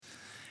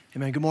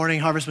Amen. Good morning,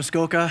 Harvest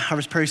Muskoka,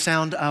 Harvest Prairie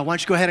Sound. Why don't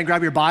you go ahead and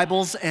grab your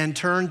Bibles and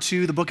turn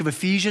to the book of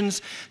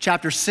Ephesians,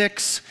 chapter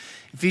 6.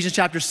 Ephesians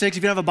chapter 6.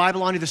 If you don't have a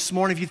Bible on you this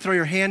morning, if you throw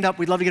your hand up,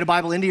 we'd love to get a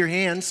Bible into your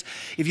hands.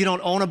 If you don't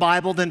own a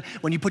Bible, then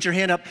when you put your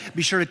hand up,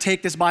 be sure to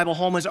take this Bible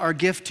home as our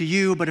gift to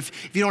you. But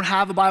if you don't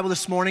have a Bible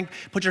this morning,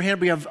 put your hand up.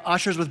 We have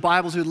ushers with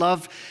Bibles who'd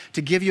love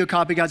to give you a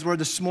copy of God's Word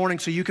this morning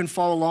so you can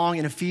follow along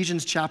in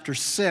Ephesians chapter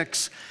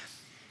 6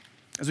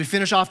 as we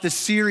finish off this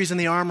series in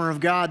the armor of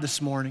God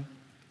this morning.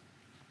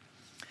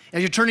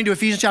 As you're turning to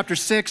Ephesians chapter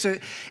 6,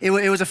 it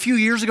was a few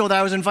years ago that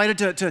I was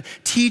invited to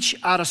teach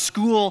at a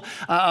school,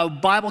 a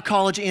Bible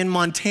college in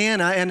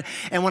Montana.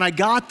 And when I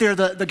got there,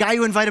 the guy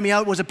who invited me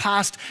out was a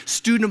past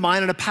student of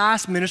mine in a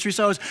past ministry.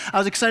 So I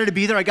was excited to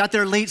be there. I got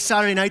there late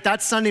Saturday night.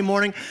 That Sunday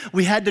morning,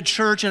 we head to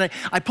church, and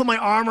I put my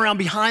arm around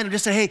behind him,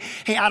 just say,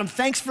 hey, Adam,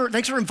 thanks for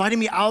inviting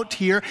me out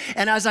here.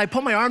 And as I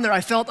put my arm there,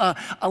 I felt a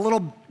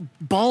little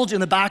bulge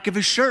in the back of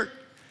his shirt.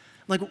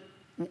 I'm like,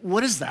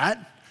 what is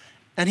that?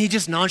 And he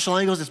just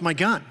nonchalantly goes, it's my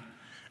gun.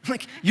 I'm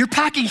like, you're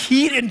packing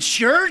heat in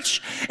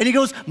church? And he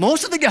goes,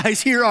 most of the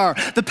guys here are.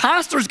 The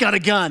pastor's got a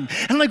gun.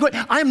 And I'm like, what?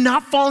 I'm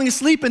not falling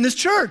asleep in this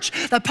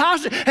church. That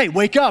pastor, hey,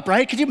 wake up,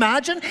 right? Could you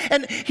imagine?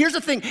 And here's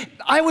the thing.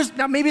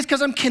 Now maybe it's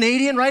because I'm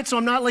Canadian, right? So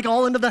I'm not like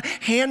all into the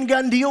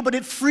handgun deal, but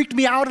it freaked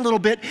me out a little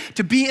bit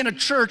to be in a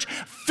church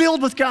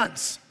filled with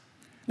guns.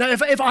 Now,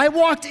 if I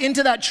walked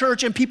into that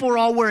church and people were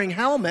all wearing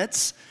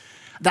helmets,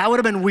 that would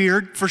have been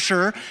weird for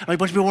sure. Like a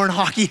bunch of people wearing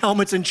hockey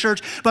helmets in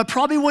church, but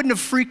probably wouldn't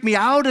have freaked me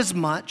out as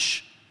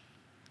much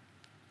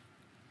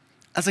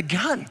as a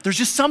gun. There's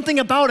just something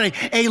about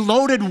a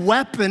loaded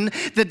weapon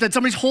that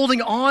somebody's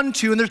holding on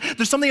to, and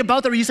there's something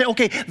about that where you say,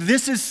 okay,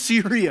 this is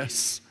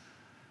serious.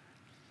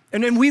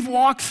 And then we've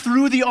walked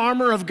through the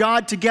armor of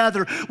God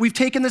together. We've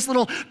taken this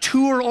little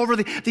tour over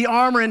the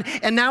armor,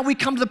 and now we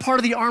come to the part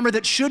of the armor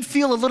that should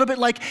feel a little bit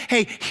like,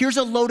 hey, here's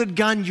a loaded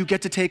gun you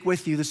get to take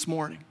with you this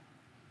morning.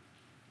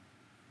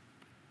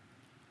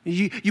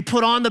 You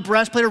put on the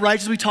breastplate of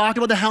righteousness. We talked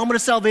about the helmet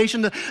of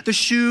salvation, the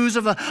shoes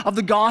of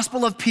the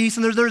gospel of peace.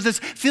 And there's this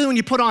feeling when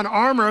you put on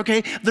armor,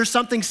 okay, there's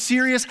something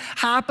serious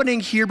happening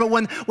here. But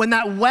when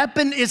that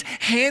weapon is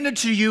handed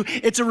to you,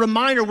 it's a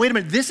reminder, wait a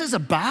minute, this is a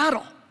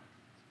battle.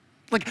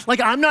 Like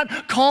I'm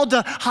not called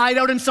to hide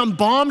out in some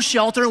bomb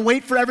shelter and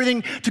wait for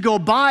everything to go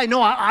by.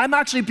 No, I'm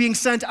actually being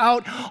sent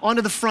out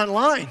onto the front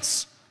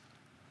lines.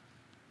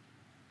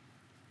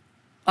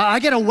 I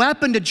get a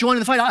weapon to join in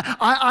the fight.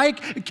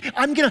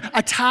 I'm going to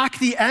attack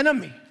the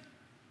enemy. In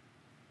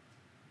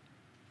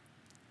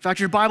fact,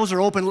 your Bibles are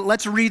open.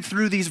 Let's read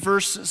through these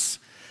verses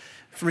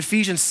from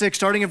Ephesians 6,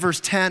 starting at verse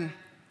 10.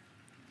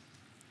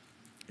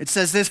 It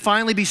says this,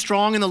 finally be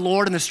strong in the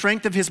Lord and the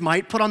strength of his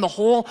might. Put on the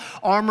whole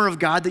armor of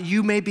God that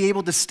you may be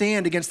able to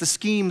stand against the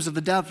schemes of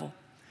the devil.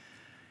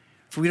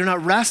 For we do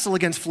not wrestle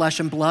against flesh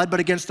and blood,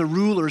 but against the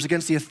rulers,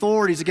 against the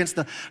authorities, against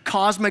the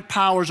cosmic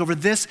powers over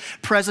this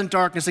present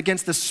darkness,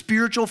 against the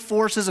spiritual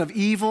forces of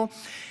evil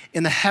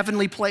in the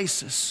heavenly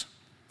places.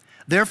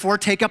 Therefore,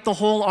 take up the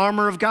whole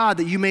armor of God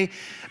that you may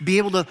be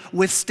able to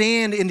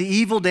withstand in the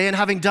evil day, and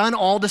having done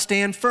all to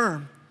stand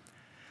firm.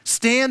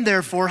 Stand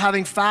therefore,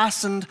 having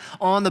fastened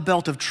on the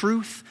belt of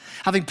truth,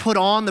 having put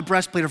on the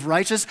breastplate of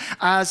righteousness,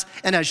 as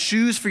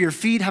shoes for your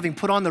feet, having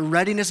put on the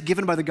readiness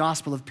given by the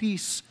gospel of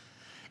peace.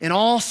 In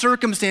all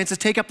circumstances,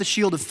 take up the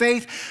shield of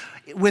faith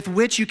with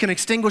which you can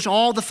extinguish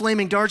all the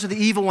flaming darts of the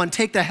evil one.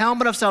 Take the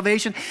helmet of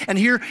salvation. And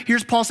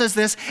here's Paul says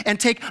this, and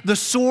take the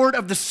sword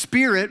of the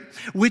Spirit,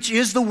 which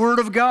is the word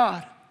of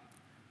God.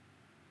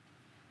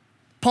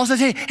 Paul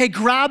says, hey,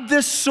 grab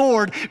this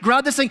sword,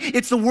 grab this thing.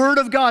 It's the word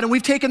of God. And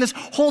we've taken this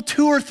whole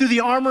tour through the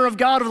armor of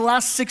God over the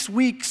last 6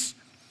 weeks.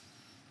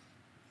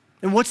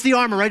 And what's the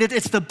armor, right?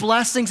 It's the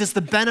blessings, it's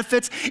the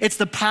benefits, it's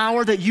the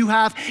power that you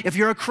have. If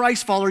you're a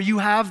Christ follower, you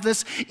have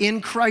this in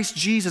Christ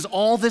Jesus,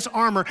 all this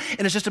armor,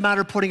 and it's just a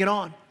matter of putting it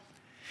on.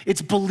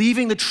 It's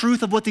believing the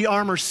truth of what the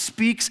armor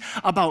speaks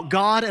about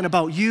God and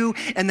about you,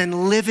 and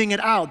then living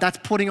it out. That's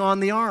putting on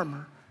the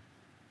armor.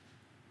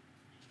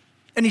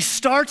 And he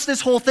starts this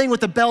whole thing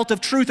with the belt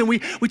of truth. And we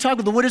talk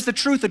about what is the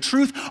truth? The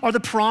truth are the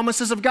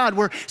promises of God.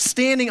 We're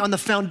standing on the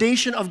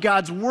foundation of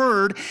God's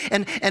word,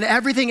 and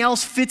everything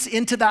else fits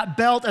into that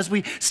belt as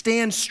we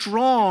stand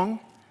strong.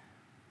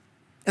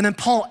 And then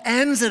Paul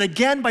ends it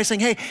again by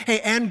saying,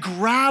 hey, and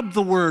grab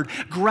the word,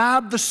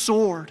 grab the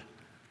sword.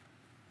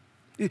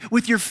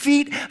 With your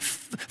feet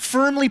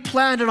firmly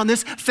planted on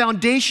this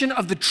foundation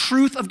of the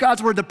truth of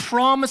God's word, the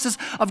promises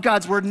of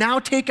God's word, now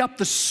take up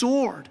the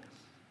sword.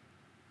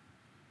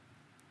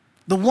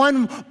 The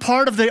one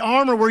part of the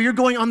armor where you're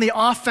going on the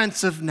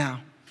offensive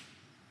now.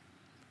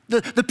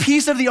 The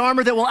piece of the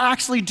armor that will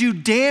actually do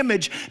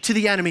damage to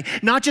the enemy.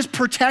 Not just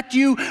protect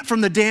you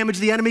from the damage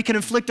the enemy can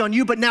inflict on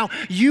you, but now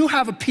you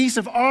have a piece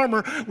of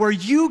armor where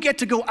you get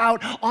to go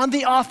out on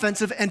the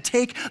offensive and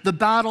take the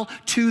battle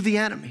to the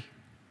enemy.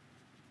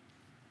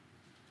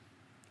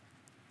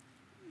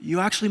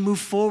 You actually move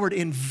forward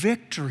in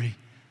victory,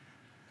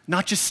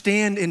 not just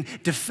stand in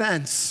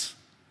defense.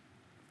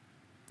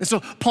 And so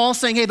Paul's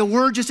saying, hey, the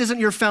word just isn't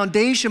your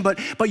foundation,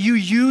 but you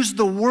use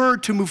the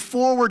word to move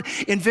forward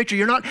in victory.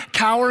 You're not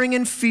cowering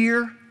in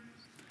fear.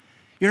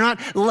 You're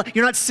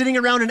not sitting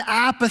around in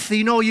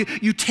apathy. No,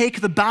 you take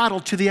the battle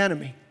to the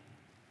enemy.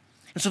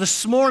 And so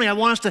this morning, I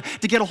want us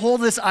to get a hold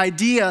of this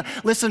idea.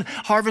 Listen,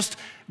 Harvest,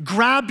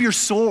 grab your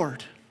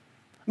sword.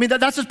 I mean,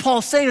 that's what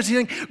Paul's saying. He's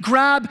saying,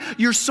 grab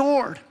your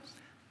sword.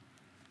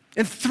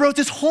 And throughout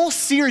this whole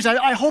series,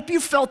 I hope you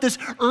felt this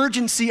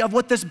urgency of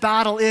what this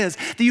battle is.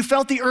 That you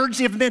felt the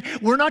urgency of, man,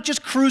 we're not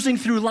just cruising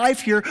through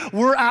life here.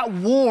 We're at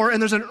war,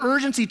 and there's an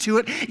urgency to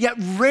it, yet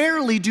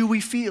rarely do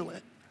we feel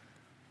it.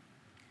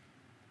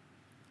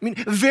 I mean,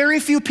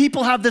 very few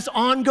people have this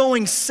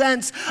ongoing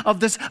sense of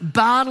this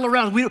battle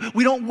around.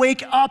 We don't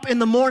wake up in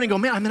the morning and go,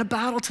 man, I'm in a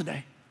battle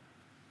today.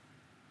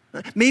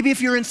 Maybe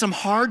if you're in some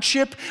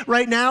hardship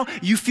right now,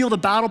 you feel the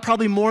battle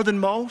probably more than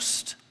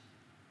most.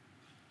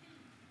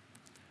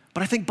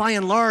 But I think by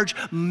and large,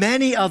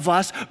 many of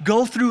us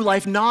go through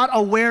life not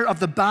aware of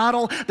the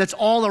battle that's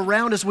all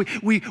around us.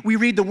 We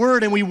read the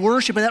word and we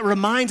worship, and that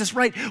reminds us,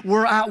 right,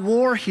 we're at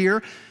war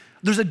here.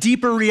 There's a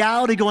deeper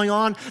reality going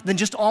on than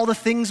just all the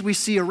things we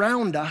see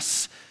around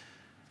us.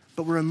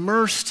 But we're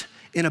immersed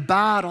in a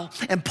battle.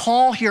 And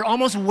Paul here,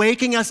 almost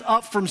waking us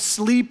up from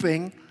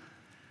sleeping,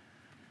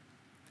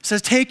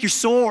 says, take your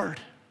sword.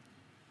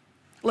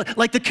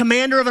 Like the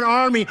commander of an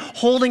army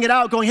holding it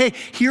out, going, hey,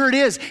 here it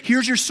is.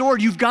 Here's your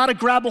sword. You've got to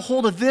grab a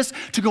hold of this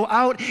to go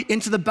out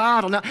into the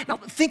battle. Now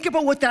think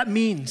about what that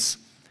means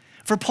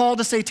for Paul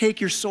to say, take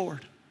your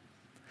sword.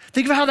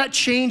 Think of how that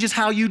changes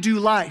how you do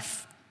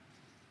life.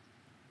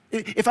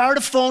 If I were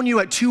to phone you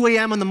at 2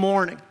 a.m. in the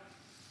morning,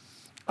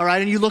 all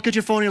right, and you look at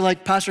your phone and you're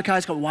like, Pastor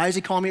Kai's called, why is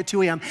he calling me at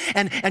 2 a.m.?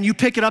 And you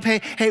pick it up, hey,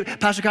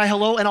 Pastor Kai,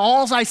 hello, and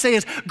all I say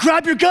is,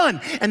 grab your gun,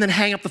 and then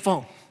hang up the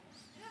phone.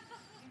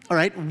 All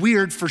right,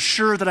 weird for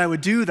sure that I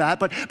would do that,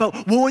 but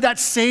what would that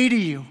say to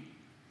you?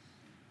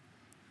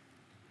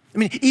 I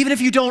mean, even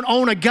if you don't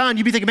own a gun,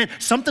 you'd be thinking, man,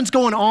 something's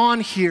going on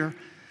here.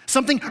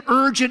 Something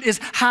urgent is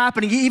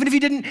happening. Even if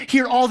you didn't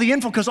hear all the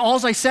info, because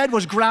all I said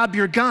was grab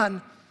your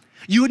gun,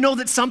 you would know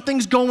that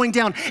something's going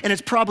down, and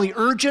it's probably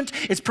urgent,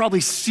 it's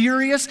probably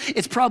serious,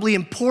 it's probably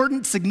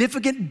important,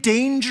 significant,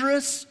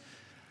 dangerous.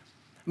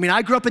 I mean,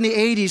 I grew up in the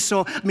 80s,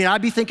 so,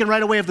 I'd be thinking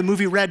right away of the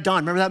movie Red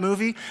Dawn. Remember that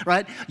movie,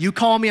 right? You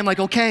call me, I'm like,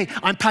 okay,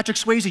 I'm Patrick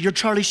Swayze, you're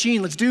Charlie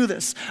Sheen, let's do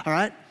this, all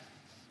right?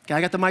 Okay,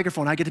 I got the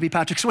microphone, I get to be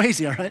Patrick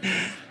Swayze, all right?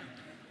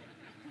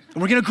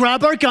 And we're gonna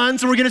grab our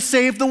guns and we're gonna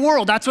save the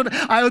world. That's what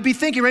I would be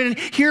thinking, right? And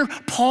here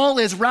Paul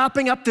is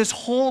wrapping up this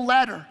whole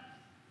letter.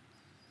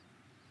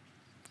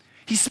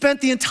 He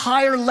spent the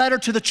entire letter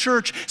to the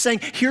church saying,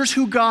 here's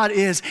who God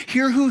is.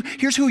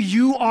 Here's who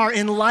you are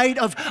in light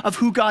of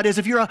who God is.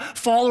 If you're a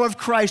follower of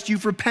Christ,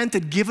 you've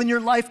repented, given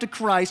your life to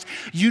Christ,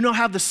 you now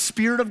have the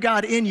Spirit of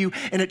God in you,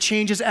 and it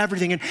changes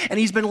everything. And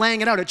he's been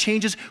laying it out. It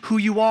changes who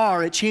you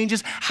are. It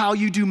changes how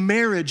you do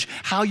marriage,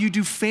 how you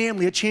do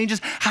family. It changes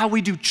how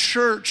we do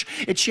church.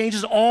 It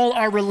changes all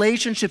our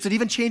relationships. It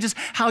even changes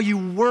how you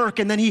work.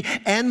 And then he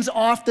ends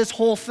off this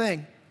whole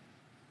thing.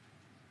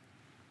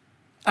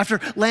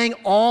 After laying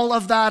all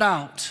of that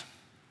out,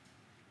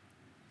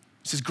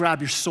 he says,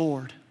 grab your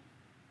sword.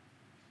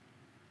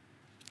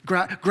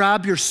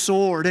 Grab your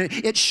sword. And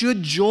it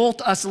should jolt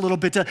us a little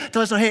bit to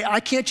tell us, hey, I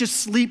can't just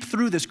sleep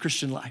through this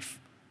Christian life.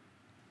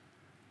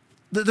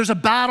 There's a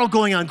battle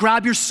going on.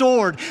 Grab your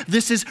sword.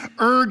 This is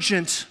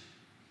urgent.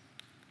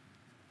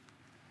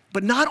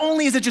 But not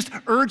only is it just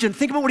urgent,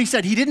 think about what he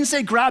said. He didn't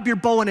say grab your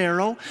bow and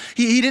arrow.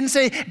 He didn't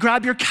say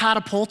grab your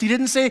catapult. He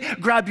didn't say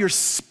grab your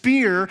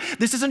spear.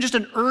 This isn't just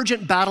an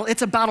urgent battle.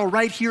 It's a battle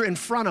right here in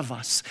front of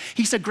us.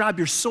 He said grab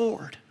your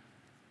sword.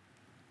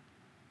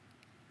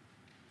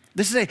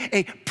 This is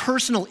a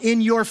personal,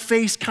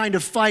 in-your-face kind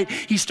of fight.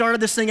 He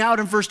started this thing out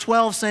in verse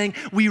 12 saying,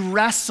 we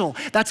wrestle.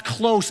 That's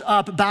close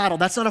up battle.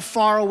 That's not a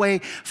far away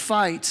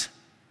fight.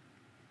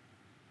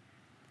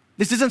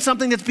 This isn't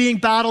something that's being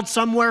battled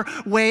somewhere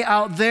way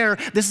out there.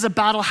 This is a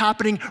battle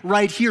happening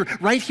right here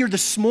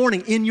this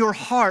morning in your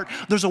heart.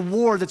 There's a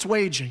war that's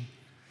waging.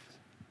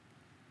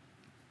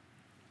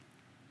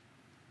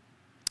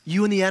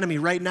 You and the enemy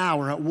right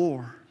now are at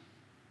war.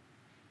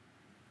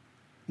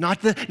 Not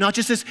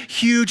just this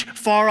huge,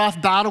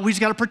 far-off battle. We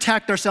just got to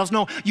protect ourselves.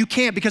 No, you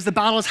can't, because the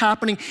battle is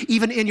happening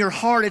even in your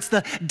heart. It's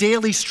the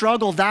daily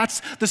struggle.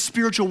 That's the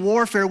spiritual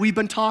warfare we've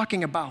been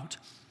talking about.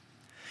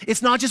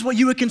 It's not just what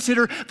you would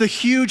consider the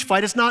huge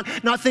fight. It's not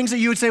things that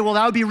you would say, well,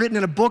 that would be written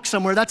in a book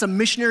somewhere. That's a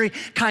missionary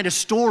kind of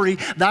story.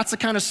 That's a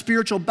kind of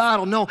spiritual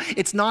battle. No,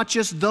 it's not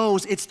just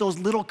those. It's those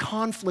little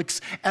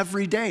conflicts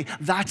every day.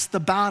 That's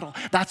the battle.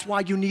 That's why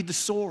you need the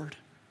sword.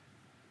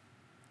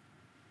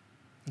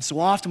 And so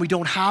often we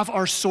don't have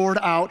our sword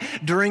out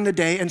during the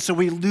day, and so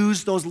we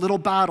lose those little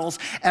battles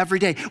every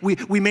day.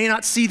 We may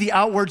not see the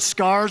outward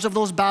scars of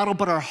those battles,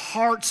 but our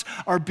hearts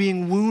are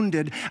being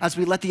wounded as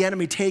we let the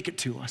enemy take it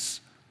to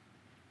us.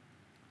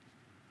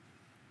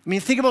 I mean,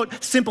 think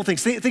about simple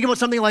things. Think about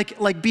something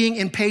like being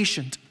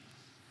impatient.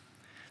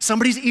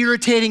 Somebody's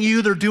irritating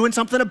you, they're doing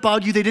something to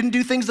bug you, they didn't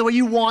do things the way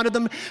you wanted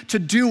them to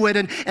do it,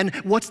 and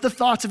what's the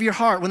thoughts of your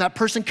heart when that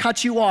person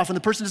cuts you off, when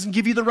the person doesn't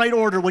give you the right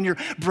order, when your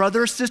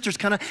brother or sister's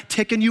kind of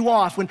ticking you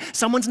off, when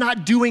someone's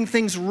not doing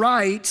things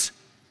right,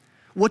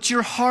 what's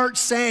your heart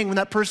saying when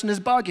that person is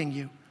bugging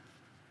you?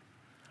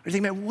 Or you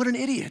think, man, what an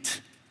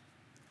idiot.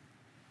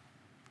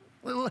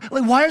 Like,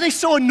 why are they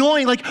so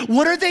annoying? Like,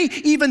 what are they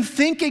even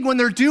thinking when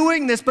they're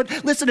doing this?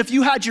 But listen, if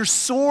you had your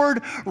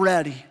sword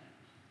ready,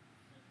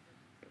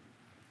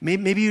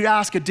 maybe you'd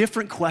ask a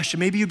different question.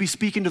 Maybe you'd be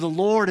speaking to the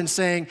Lord and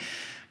saying,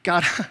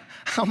 God,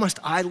 how must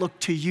I look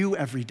to you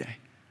every day?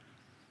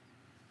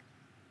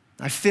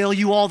 I fail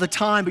you all the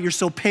time, but you're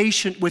so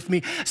patient with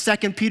me.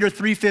 2 Peter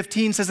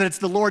 3:15 says that it's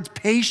the Lord's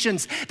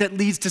patience that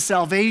leads to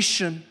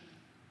salvation.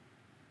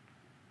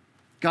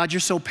 God,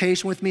 you're so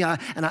patient with me,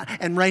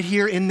 and right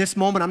here in this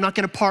moment, I'm not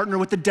gonna partner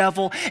with the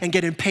devil and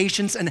get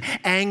impatience and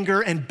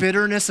anger and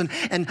bitterness, and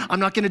I'm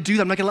not gonna do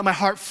that. I'm not gonna let my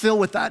heart fill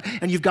with that,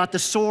 and you've got the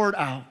sword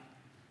out.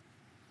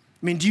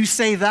 I mean, do you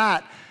say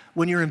that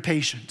when you're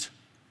impatient?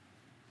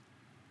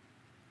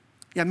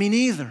 Yeah, me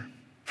neither.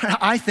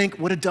 I think,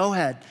 what a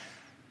doughhead,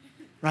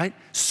 right?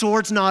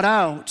 Sword's not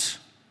out.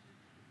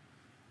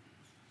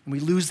 And we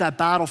lose that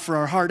battle for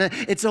our heart.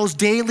 It's those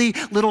daily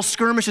little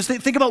skirmishes.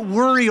 Think about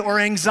worry or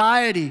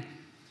anxiety.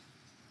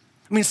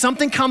 I mean,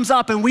 something comes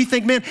up and we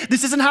think, man,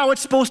 this isn't how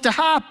it's supposed to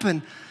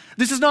happen.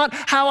 This is not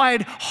how I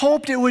had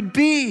hoped it would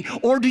be.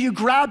 Or do you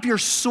grab your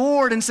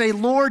sword and say,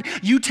 Lord,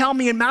 you tell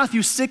me in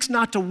Matthew 6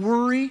 not to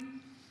worry,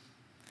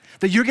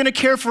 that you're gonna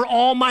care for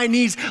all my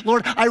needs.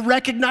 Lord, I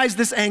recognize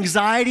this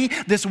anxiety,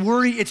 this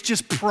worry, it's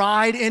just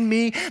pride in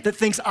me that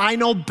thinks I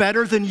know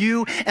better than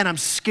you, and I'm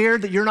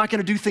scared that you're not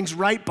gonna do things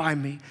right by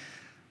me.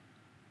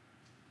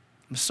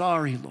 I'm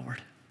sorry,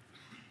 Lord.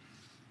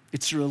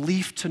 It's a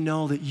relief to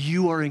know that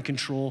you are in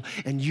control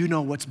and you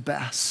know what's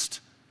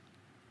best.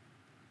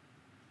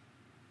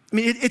 I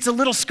mean, it's a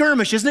little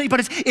skirmish, isn't it?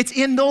 But it's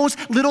in those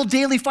little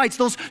daily fights,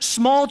 those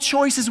small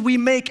choices we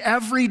make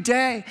every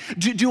day.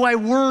 Do I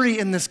worry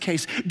in this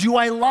case? Do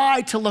I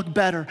lie to look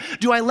better?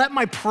 Do I let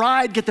my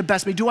pride get the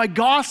best of me? Do I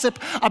gossip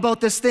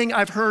about this thing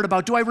I've heard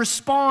about? Do I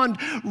respond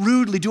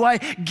rudely? Do I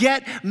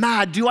get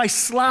mad? Do I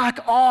slack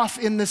off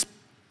in this?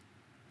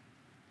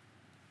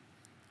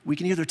 We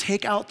can either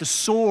take out the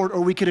sword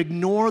or we could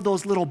ignore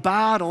those little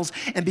battles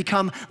and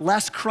become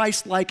less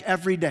Christ-like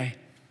every day.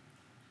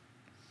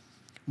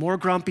 More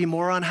grumpy,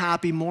 more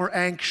unhappy, more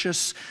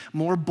anxious,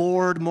 more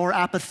bored, more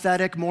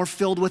apathetic, more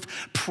filled with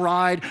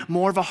pride,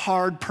 more of a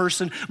hard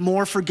person,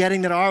 more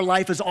forgetting that our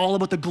life is all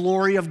about the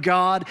glory of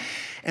God,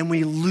 and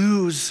we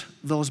lose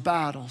those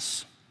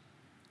battles.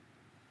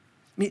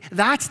 I mean,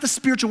 that's the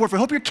spiritual warfare.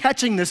 I hope you're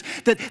catching this,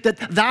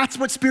 that's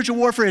what spiritual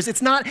warfare is.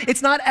 It's not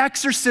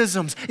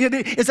exorcisms.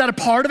 Is that a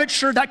part of it?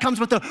 Sure, that comes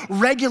with the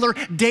regular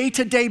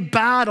day-to-day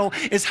battle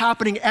is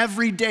happening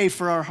every day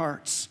for our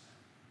hearts.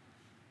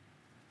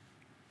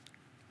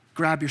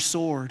 Grab your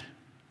sword.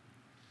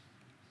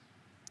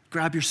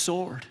 Grab your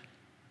sword.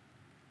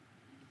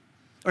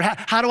 Or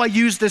how do I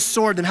use this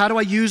sword? Then how do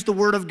I use the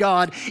word of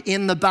God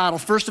in the battle?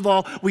 First of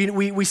all,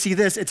 we see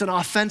this. It's an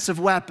offensive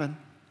weapon.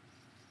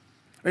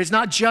 It's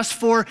not just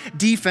for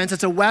defense.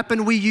 It's a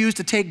weapon we use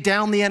to take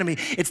down the enemy.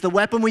 It's the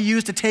weapon we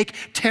use to take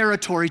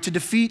territory, to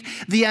defeat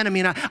the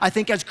enemy. And I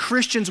think as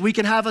Christians, we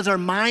can have as our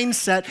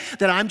mindset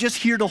that I'm just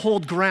here to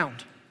hold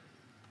ground.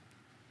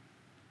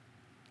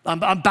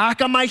 I'm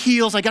back on my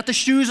heels. I got the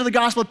shoes of the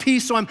gospel of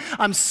peace, so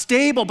I'm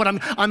stable, but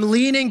I'm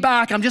leaning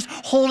back. I'm just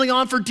holding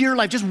on for dear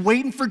life, just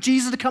waiting for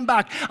Jesus to come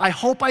back. I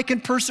hope I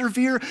can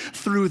persevere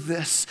through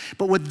this.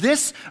 But what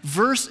this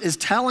verse is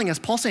telling us,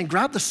 Paul's saying,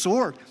 grab the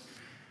sword.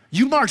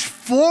 You march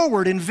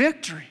forward in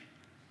victory.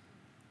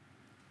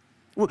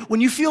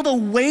 When you feel the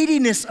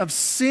weightiness of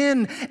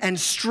sin and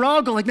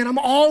struggle, like, man, I'm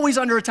always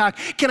under attack.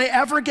 Can I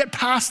ever get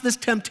past this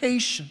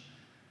temptation?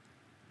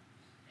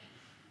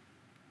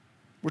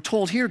 We're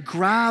told here,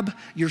 grab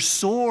your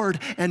sword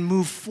and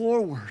move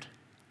forward. I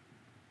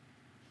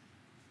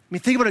mean,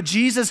 think about it.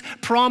 Jesus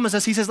promised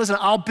us, he says, listen,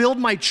 I'll build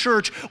my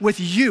church with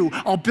you.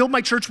 I'll build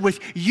my church with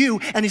you.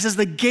 And he says,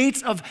 the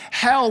gates of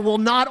hell will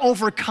not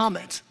overcome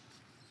it.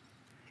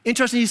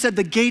 Interesting, he said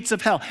the gates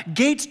of hell.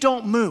 Gates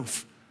don't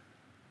move.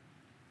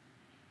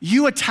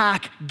 You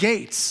attack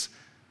gates.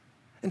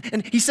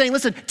 And he's saying,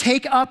 listen,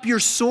 take up your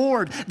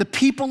sword. The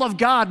people of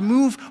God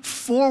move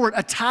forward,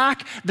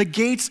 attack the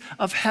gates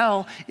of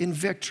hell in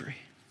victory.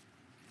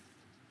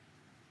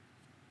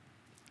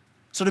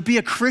 So to be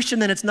a Christian,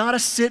 then it's not a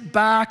sit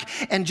back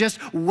and just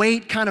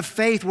wait kind of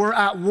faith. We're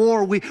at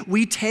war.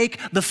 We take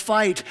the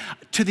fight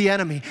to the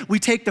enemy. We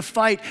take the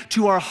fight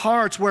to our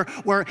hearts,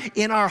 where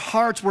in our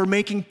hearts we're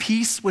making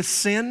peace with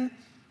sin.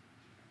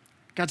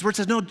 God's word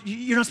says, no,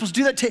 you're not supposed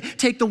to do that.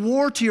 Take the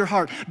war to your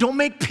heart. Don't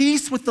make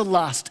peace with the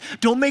lust.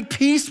 Don't make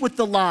peace with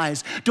the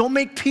lies. Don't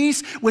make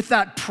peace with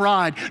that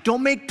pride.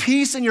 Don't make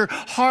peace in your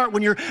heart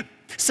when you're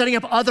setting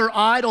up other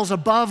idols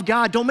above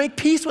God. Don't make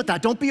peace with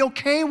that. Don't be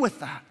okay with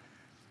that.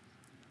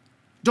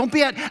 Don't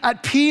be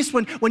at peace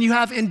when you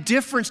have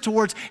indifference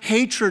towards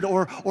hatred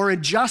or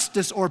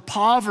injustice or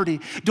poverty.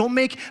 Don't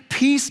make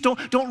peace.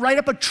 Don't write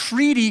up a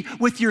treaty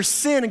with your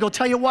sin and go,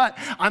 tell you what,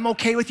 I'm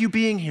okay with you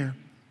being here.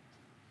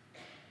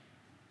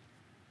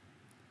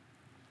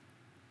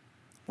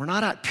 We're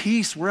not at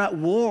peace, we're at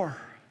war.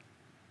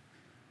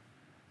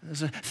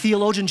 As a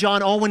theologian,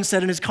 John Owen,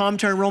 said in his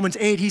commentary on Romans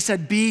 8, he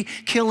said, be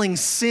killing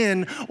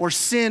sin or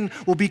sin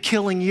will be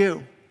killing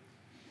you.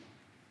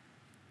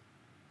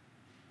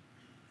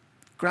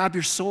 Grab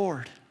your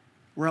sword.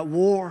 We're at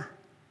war.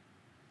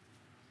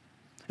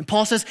 And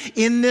Paul says,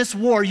 in this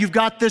war, you've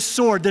got this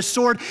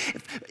sword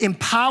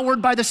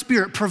empowered by the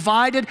Spirit,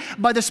 provided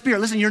by the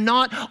Spirit. Listen, you're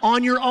not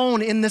on your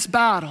own in this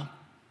battle.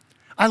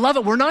 I love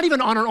it. We're not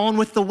even on our own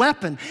with the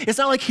weapon. It's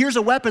not like, here's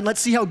a weapon,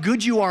 let's see how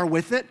good you are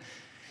with it.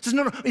 It says,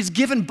 no, it's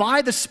given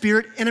by the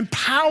Spirit and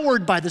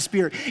empowered by the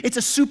Spirit. It's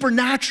a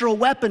supernatural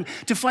weapon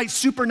to fight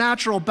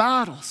supernatural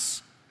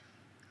battles.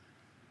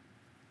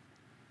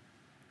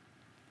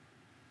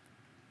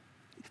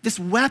 This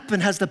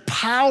weapon has the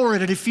power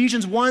in it.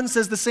 Ephesians 1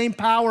 says the same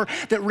power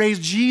that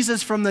raised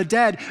Jesus from the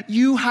dead.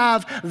 You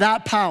have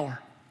that power.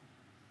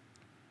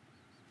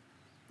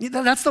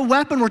 That's the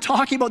weapon we're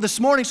talking about this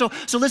morning. So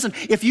listen,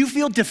 if you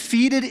feel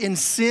defeated in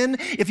sin,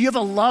 if you have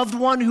a loved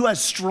one who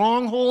has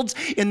strongholds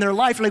in their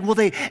life, like, will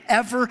they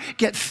ever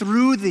get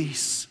through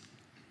these?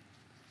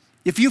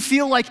 If you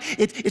feel like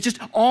it's just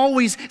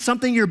always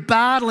something you're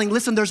battling,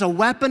 listen, there's a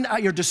weapon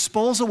at your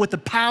disposal with the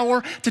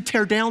power to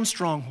tear down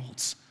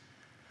strongholds.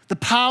 The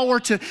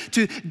power to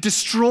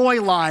destroy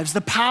lives,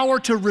 the power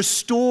to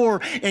restore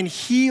and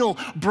heal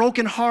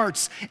broken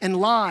hearts and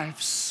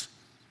lives.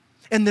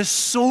 And this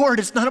sword,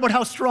 it's not about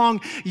how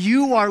strong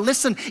you are.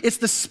 Listen, it's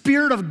the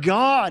Spirit of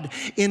God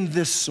in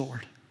this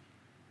sword.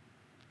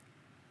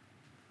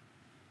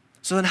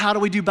 So then how do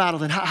we do battle?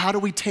 Then how do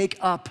we take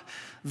up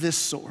this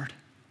sword?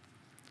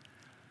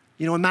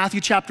 You know, in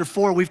Matthew chapter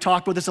 4, we've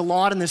talked about this a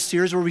lot in this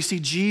series where we see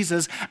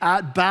Jesus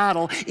at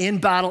battle in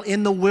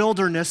the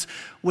wilderness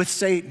with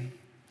Satan.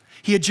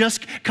 He had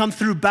just come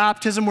through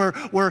baptism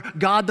where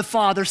God the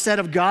Father said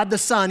of God the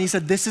Son, he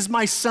said, this is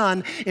my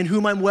Son in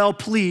whom I'm well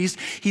pleased.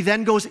 He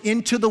then goes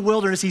into the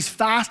wilderness. He's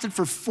fasted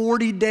for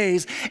 40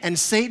 days and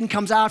Satan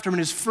comes after him and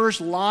his first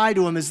lie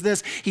to him is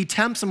this. He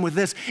tempts him with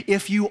this,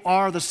 if you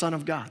are the Son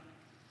of God. I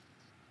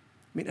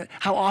mean,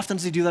 how often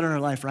does he do that in our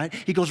life, right?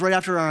 He goes right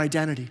after our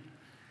identity.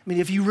 I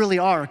mean, if you really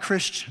are a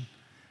Christian,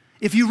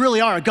 if you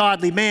really are a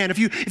godly man, if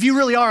you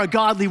really are a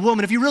godly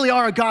woman, if you really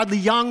are a godly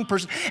young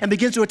person, and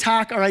begins to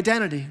attack our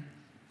identity.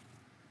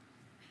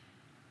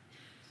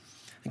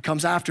 And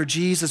comes after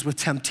Jesus with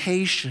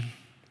temptation.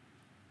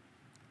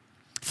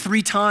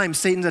 3 times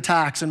Satan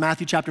attacks in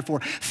Matthew chapter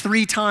 4.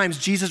 3 times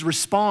Jesus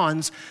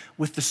responds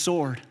with the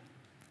sword,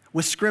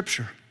 with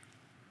Scripture.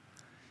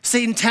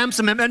 Satan tempts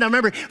him. Now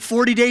remember,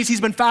 40 days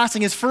he's been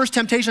fasting. His first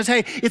temptation is,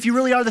 hey, if you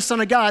really are the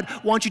Son of God,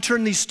 why don't you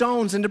turn these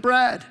stones into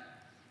bread?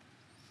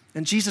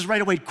 And Jesus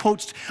right away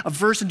quotes a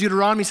verse in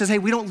Deuteronomy. He says, hey,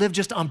 we don't live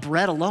just on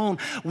bread alone.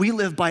 We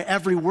live by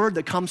every word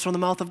that comes from the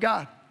mouth of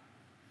God.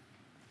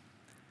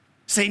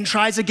 Satan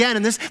tries again,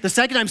 and the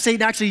second time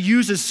Satan actually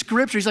uses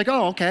Scripture. He's like,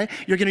 oh, okay,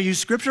 you're gonna use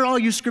Scripture? I'll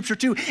use Scripture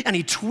too. And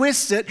he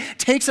twists it,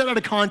 takes it out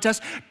of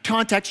context,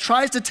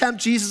 tries to tempt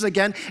Jesus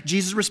again.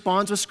 Jesus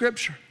responds with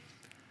Scripture.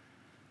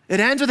 It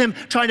ends with him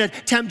trying to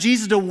tempt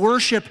Jesus to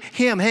worship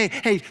him.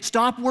 Hey,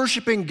 stop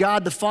worshiping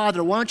God the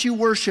Father. Why don't you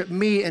worship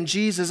me? And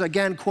Jesus,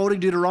 again, quoting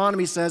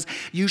Deuteronomy, says,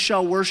 you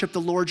shall worship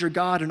the Lord your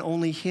God, and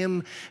only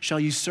him shall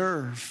you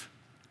serve.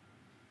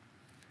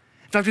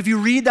 In fact, if you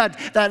read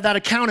that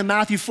account in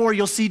Matthew 4,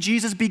 you'll see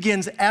Jesus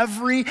begins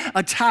every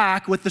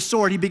attack with the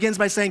sword. He begins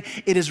by saying,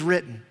 it is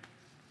written.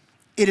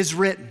 It is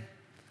written.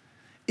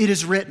 It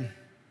is written.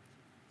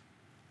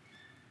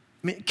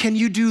 I mean, can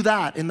you do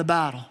that in the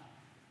battle?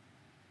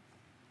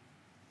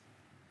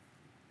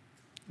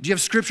 Do you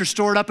have Scripture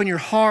stored up in your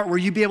heart where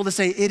you be able to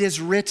say, it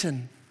is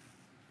written?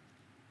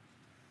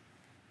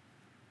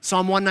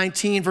 Psalm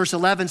 119 verse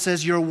 11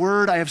 says, your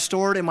word I have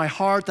stored in my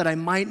heart that I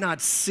might not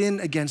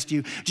sin against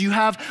you. Do you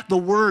have the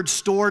word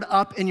stored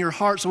up in your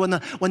heart so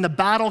when the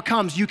battle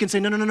comes, you can say,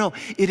 no,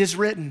 it is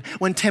written.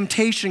 When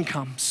temptation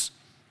comes,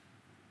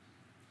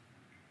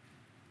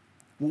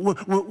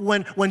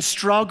 when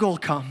struggle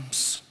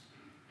comes,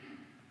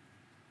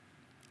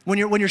 when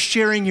you're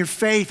sharing your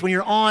faith, when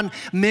you're on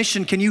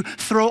mission, can you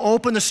throw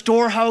open the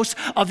storehouse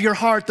of your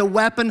heart, the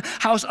weapon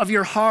house of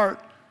your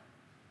heart?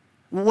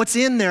 What's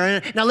in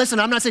there? Now listen,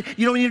 I'm not saying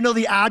you don't need to know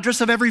the address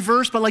of every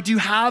verse, but like, do you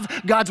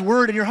have God's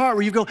word in your heart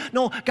where you go,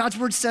 no, God's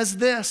word says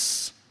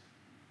this.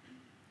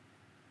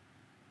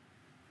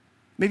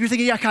 Maybe you're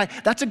thinking, yeah, Kai,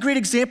 that's a great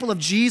example of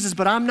Jesus,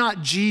 but I'm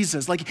not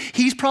Jesus. Like,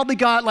 he's probably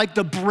got like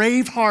the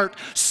Braveheart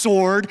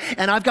sword,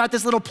 and I've got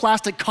this little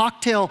plastic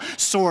cocktail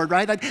sword,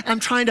 right? Like,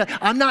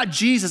 I'm not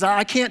Jesus.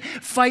 I can't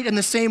fight in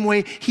the same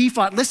way he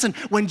fought. Listen,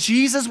 when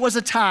Jesus was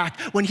attacked,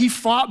 when he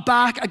fought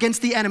back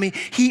against the enemy,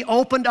 he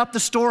opened up the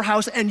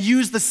storehouse and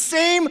used the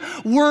same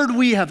word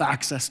we have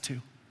access to.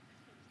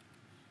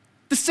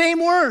 The same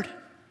word.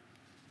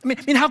 I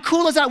mean, how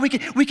cool is that? We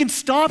can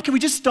stop. Can we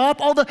just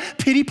stop all the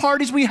pity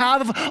parties we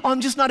have of, oh,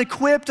 I'm just not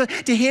equipped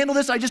to handle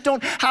this. I just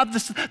don't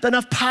have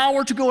enough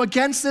power to go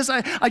against this.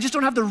 I just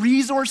don't have the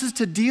resources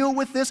to deal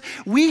with this.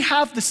 We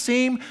have the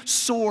same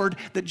sword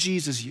that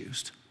Jesus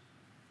used.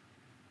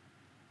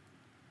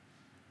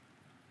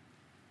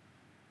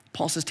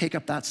 Paul says, take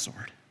up that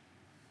sword.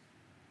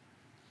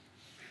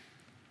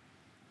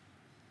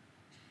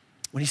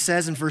 When he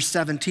says in verse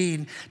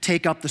 17,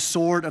 take up the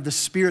sword of the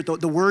Spirit,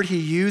 the word he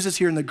uses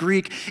here in the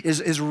Greek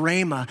is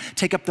rhema.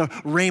 Take up the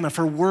rhema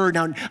for word.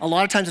 Now, a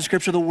lot of times in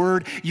Scripture, the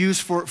word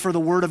used for the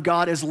word of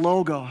God is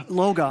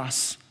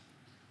logos.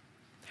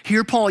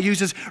 Here Paul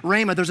uses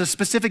rhema. There's a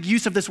specific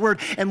use of this word,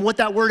 and what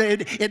that word,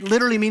 it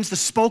literally means the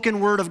spoken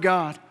word of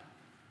God.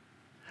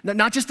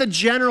 Not just the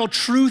general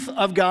truth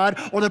of God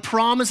or the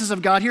promises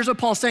of God. Here's what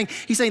Paul's saying.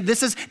 He's saying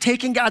this is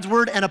taking God's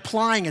word and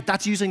applying it.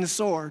 That's using the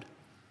sword.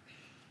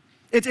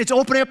 It's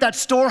opening up that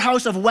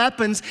storehouse of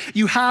weapons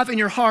you have in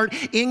your heart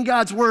in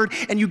God's word,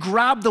 and you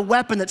grab the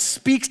weapon that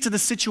speaks to the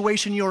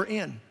situation you're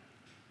in.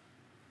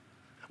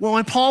 Well,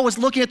 when Paul was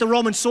looking at the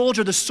Roman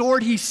soldier, the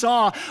sword he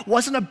saw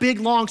wasn't a big,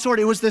 long sword.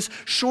 It was this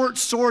short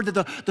sword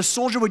that the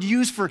soldier would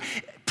use for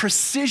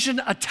precision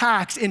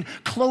attacks in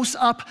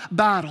close-up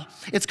battle.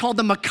 It's called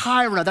the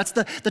Machaira. That's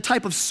the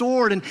type of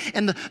sword,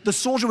 and the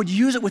soldier would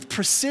use it with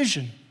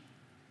precision.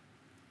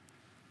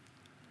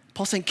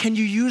 Paul's saying, can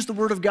you use the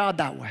word of God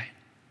that way?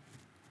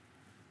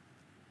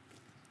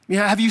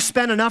 Have you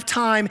spent enough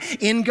time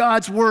in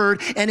God's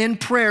word and in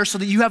prayer so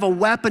that you have a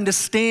weapon to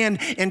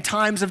stand in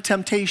times of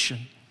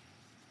temptation?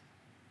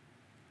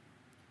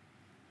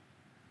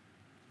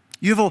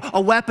 You have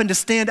a weapon to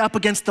stand up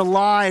against the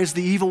lies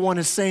the evil one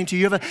is saying to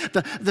you. You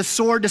have the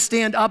sword to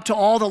stand up to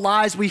all the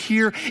lies we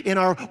hear in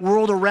our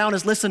world around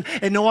us. Listen,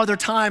 at no other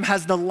time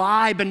has the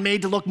lie been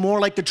made to look more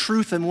like the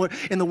truth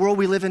in the world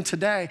we live in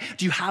today.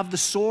 Do you have the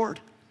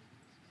sword?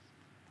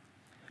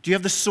 Do you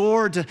have the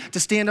sword to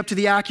stand up to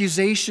the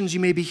accusations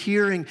you may be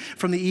hearing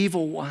from the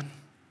evil one?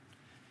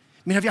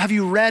 I mean, have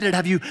you read it?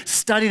 Have you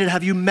studied it?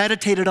 Have you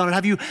meditated on it?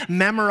 Have you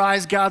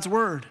memorized God's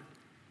word?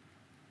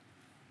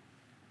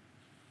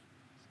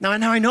 Now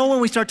I know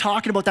when we start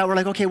talking about that, we're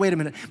like, okay, wait a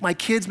minute. My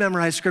kids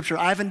memorize scripture.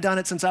 I haven't done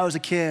it since I was a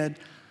kid.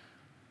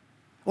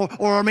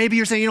 Or maybe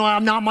you're saying,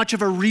 I'm not much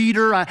of a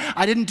reader.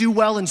 I didn't do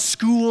well in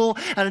school,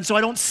 and so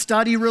I don't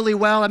study really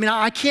well. I mean,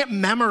 I can't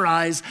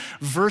memorize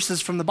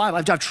verses from the Bible.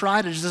 I've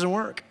tried, it just doesn't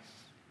work.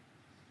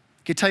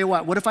 Okay, tell you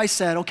what if I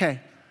said, okay,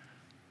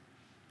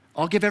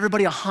 I'll give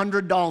everybody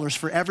 $100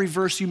 for every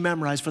verse you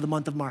memorize for the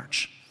month of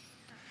March.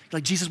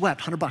 Like Jesus wept,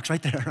 $100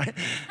 right there, right?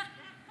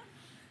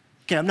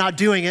 Okay, I'm not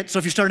doing it, so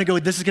if you're starting to go,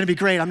 this is gonna be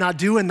great, I'm not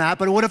doing that,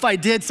 but what if I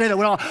did say that?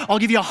 Well, I'll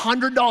give you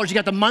 $100. You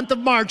got the month of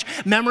March,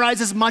 memorize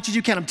as much as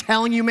you can. I'm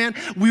telling you, man,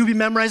 we would be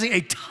memorizing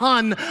a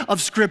ton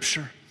of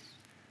scripture.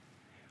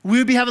 We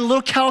would be having a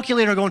little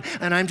calculator going,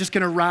 and I'm just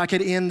gonna rack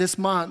it in this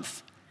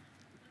month.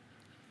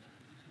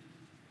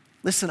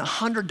 Listen,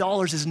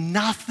 $100 is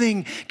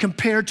nothing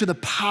compared to the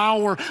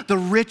power, the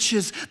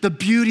riches, the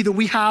beauty that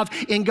we have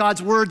in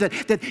God's word,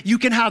 that you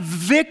can have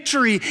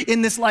victory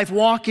in this life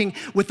walking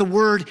with the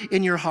word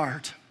in your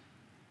heart.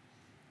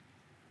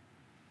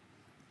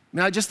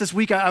 Now, just this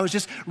week, I was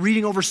just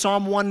reading over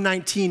Psalm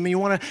 119. I mean, you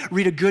want to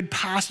read a good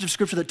passage of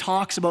scripture that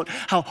talks about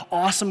how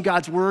awesome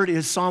God's word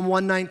is, Psalm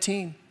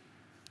 119.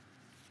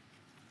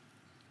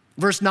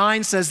 Verse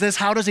 9 says this,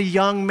 how does a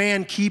young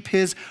man keep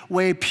his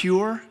way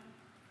pure?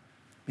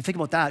 I mean, think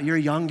about that. You're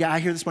a young guy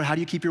here this morning. How do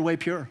you keep your way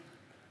pure?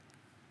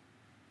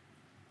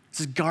 This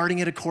is guarding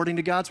it according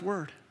to God's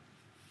word.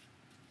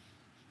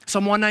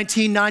 Psalm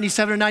 119,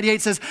 97 and 98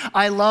 says,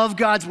 I love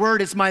God's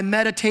word. It's my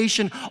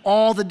meditation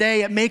all the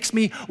day. It makes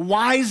me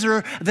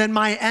wiser than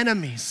my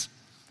enemies.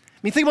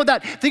 I mean, think about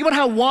that. Think about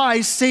how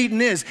wise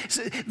Satan is.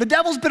 The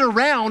devil's been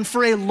around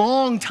for a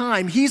long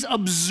time. He's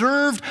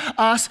observed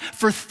us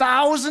for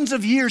thousands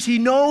of years. He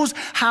knows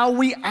how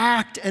we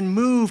act and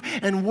move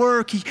and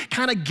work. He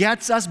kind of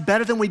gets us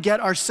better than we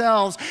get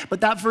ourselves. But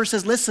that verse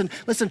says, listen,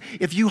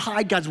 if you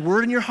hide God's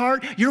word in your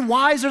heart, you're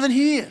wiser than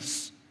he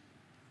is.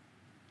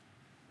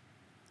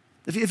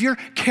 If you're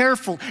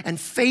careful and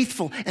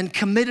faithful and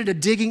committed to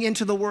digging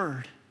into the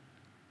word.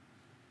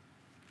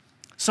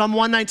 Psalm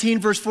 119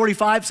 verse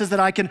 45 says that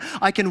I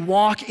can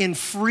walk in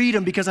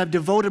freedom because I've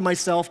devoted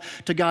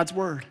myself to God's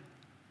word.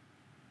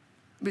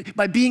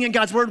 By being in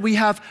God's word, we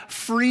have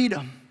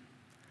freedom.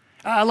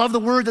 I love the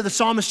word that the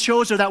psalmist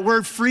chose there, that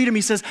word freedom.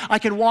 He says, I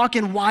can walk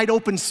in wide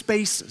open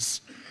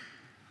spaces. I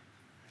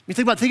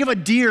mean, think of a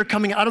deer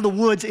coming out of the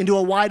woods into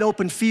a wide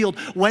open field.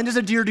 When does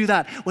a deer do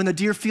that? When the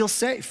deer feels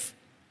safe.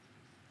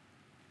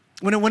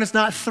 When it's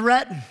not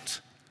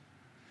threatened.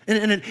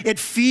 And it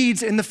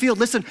feeds in the field.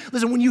 Listen,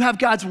 when you have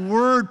God's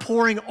word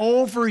pouring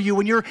over you,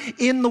 when you're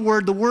in the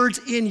word's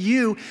in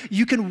you,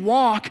 you can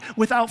walk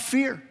without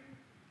fear.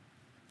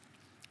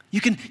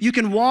 You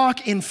can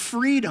walk in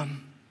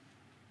freedom.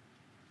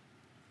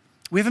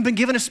 We haven't been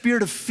given a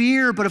spirit of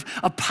fear, but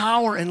of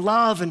power and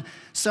love and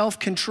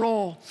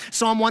self-control.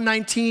 Psalm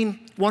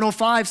 119,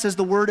 105 says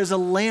the word is a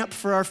lamp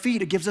for our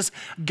feet. It gives us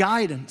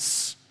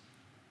guidance.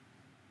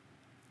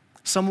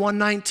 Psalm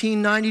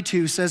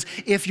 119:92 says,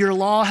 if your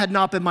law had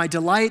not been my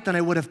delight, then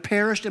I would have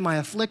perished in my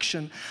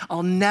affliction.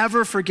 I'll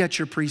never forget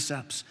your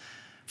precepts,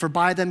 for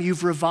by them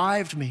you've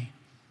revived me.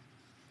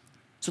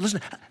 So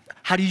listen,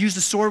 how do you use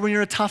the sword when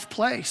you're in a tough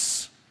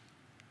place?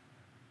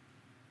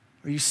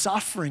 Are you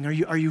suffering? Are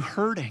you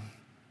hurting?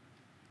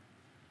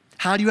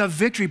 How do you have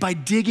victory? By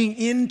digging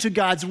into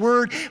God's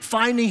word,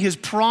 finding his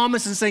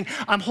promise and saying,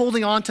 I'm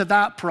holding on to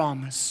that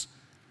promise.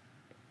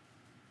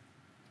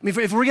 I mean,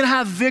 if we're gonna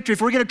have victory,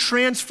 if we're gonna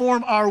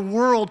transform our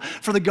world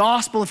for the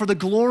gospel and for the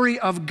glory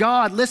of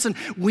God, listen,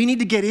 we need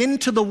to get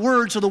into the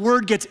word so the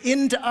word gets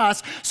into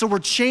us so we're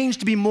changed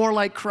to be more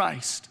like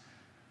Christ.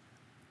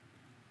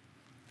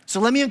 So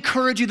let me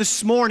encourage you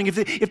this morning, if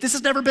this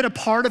has never been a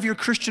part of your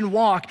Christian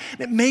walk,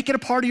 make it a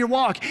part of your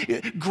walk.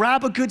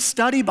 Grab a good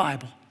study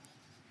Bible.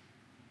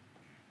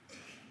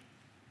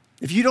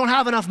 If you don't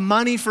have enough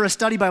money for a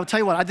study Bible, I'll tell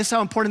you what, this is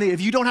how important it is.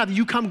 If you don't have,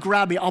 you come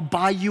grab me, I'll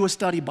buy you a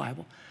study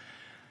Bible.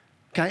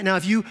 Okay, now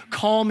if you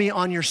call me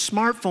on your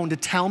smartphone to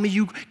tell me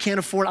you can't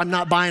afford, I'm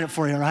not buying it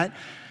for you, right?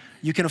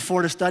 You can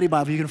afford a study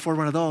Bible, you can afford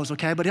one of those,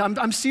 okay? But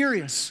I'm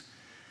serious.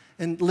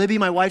 And Libby,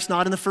 my wife's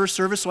not in the first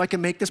service, so I can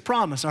make this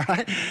promise, all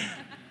right?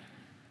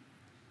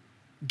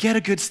 Get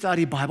a good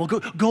study Bible.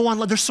 Go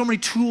online. There's so many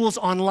tools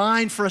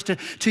online for us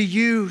to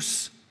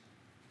use.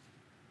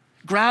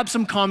 Grab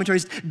some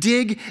commentaries,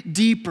 dig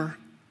deeper.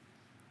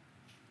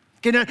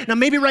 Okay, now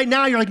maybe right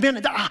now you're like,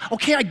 man,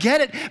 okay, I get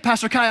it,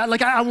 Pastor Kai.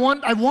 I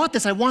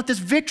want this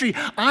victory.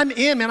 I'm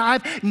in, man.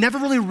 I've never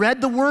really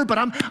read the word, but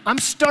I'm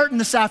starting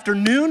this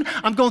afternoon.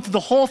 I'm going through the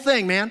whole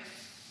thing, man.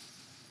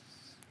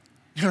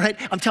 All right,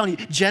 I'm telling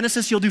you,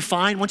 Genesis, you'll do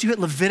fine. Once you hit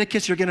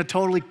Leviticus, you're gonna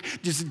totally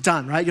just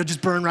done, right? You'll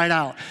just burn right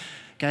out.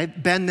 Okay,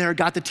 been there,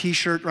 got the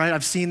t-shirt, right?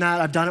 I've seen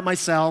that, I've done it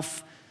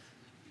myself.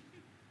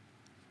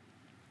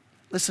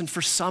 Listen,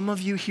 for some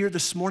of you here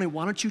this morning,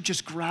 why don't you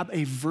just grab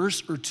a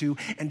verse or two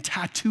and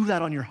tattoo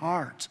that on your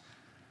heart?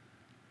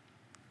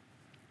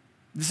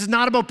 This is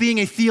not about being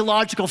a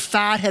theological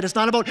fathead. It's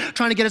not about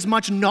trying to get as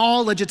much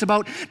knowledge. It's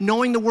about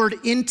knowing the word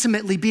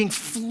intimately, being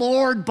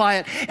floored by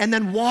it, and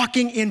then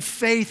walking in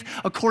faith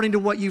according to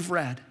what you've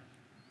read.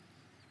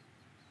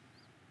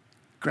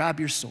 Grab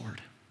your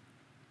sword.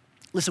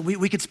 Listen,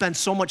 we could spend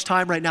so much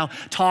time right now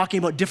talking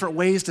about different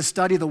ways to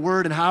study the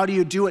word and how do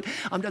you do it.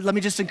 Let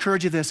me just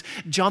encourage you this.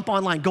 Jump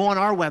online, go on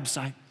our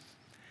website.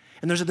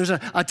 And there's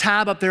a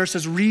tab up there that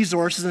says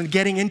resources and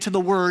getting into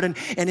the word. And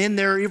in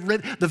there,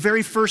 the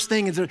very first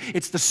thing is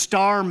it's the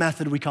STAR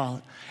method, we call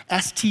it.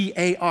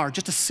 S-T-A-R,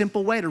 just a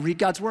simple way to read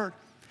God's word.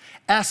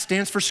 S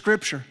stands for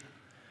scripture.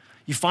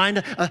 You find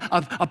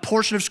a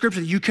portion of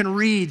scripture that you can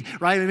read,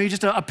 right? Maybe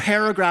just a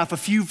paragraph, a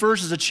few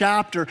verses, a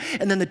chapter,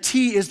 and then the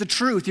T is the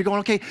truth. You're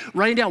going, okay,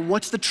 writing down,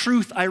 what's the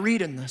truth I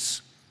read in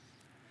this?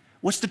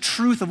 What's the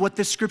truth of what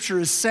this scripture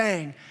is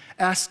saying?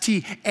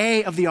 S-T.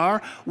 A of the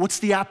R, what's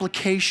the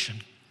application?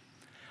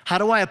 How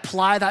do I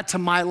apply that to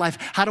my life?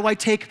 How do I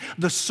take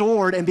the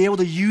sword and be able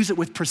to use it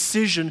with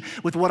precision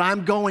with what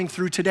I'm going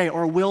through today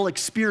or will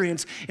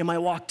experience in my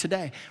walk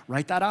today?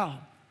 Write that out.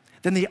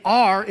 Then the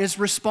R is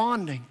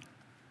responding.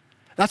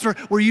 That's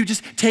where you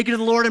just take it to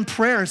the Lord in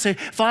prayer and say,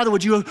 Father,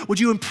 would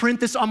you imprint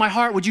this on my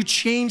heart? Would you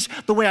change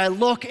the way I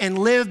look and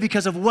live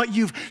because of what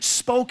you've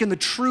spoken, the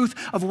truth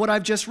of what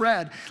I've just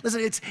read?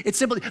 Listen, it's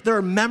simple. There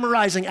are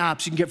memorizing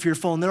apps you can get for your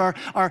phone. There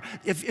are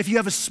if you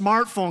have a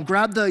smartphone,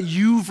 grab the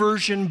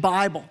YouVersion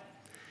Bible.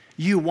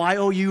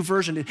 Y-O-U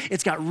version.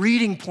 It's got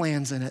reading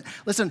plans in it.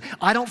 Listen,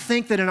 I don't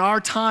think that in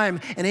our time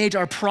and age,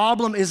 our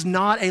problem is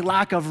not a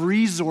lack of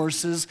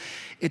resources,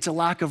 it's a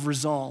lack of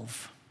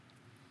resolve.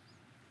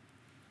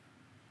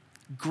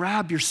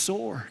 Grab your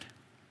sword.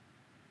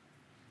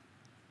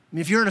 I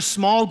mean, if you're in a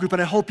small group,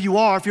 and I hope you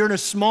are, if you're in a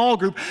small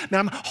group, man,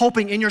 I'm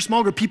hoping in your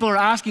small group, people are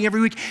asking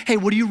every week, hey,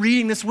 what are you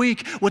reading this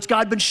week? What's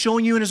God been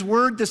showing you in his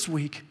word this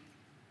week?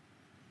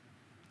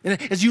 And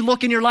as you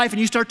look in your life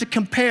and you start to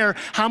compare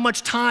how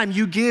much time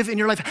you give in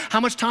your life, how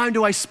much time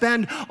do I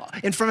spend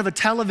in front of a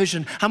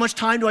television? How much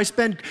time do I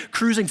spend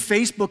cruising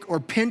Facebook or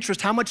Pinterest?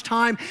 How much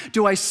time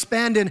do I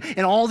spend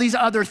in all these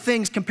other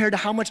things compared to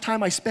how much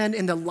time I spend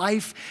in the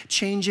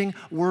life-changing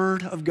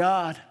word of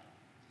God?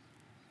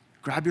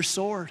 Grab your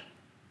sword.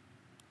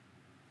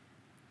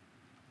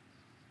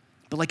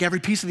 But like every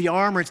piece of the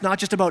armor, it's not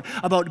just about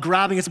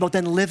grabbing, it's about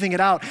then living it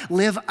out.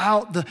 Live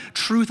out the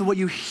truth of what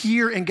you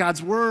hear in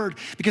God's word,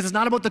 because it's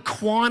not about the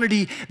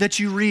quantity that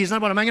you read. It's not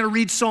about, am I gonna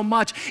read so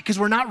much? Because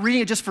we're not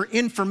reading it just for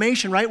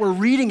information, right? We're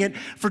reading it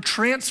for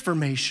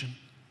transformation.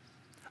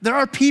 There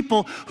are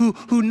people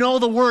who know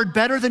the word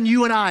better than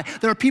you and I.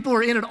 There are people who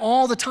are in it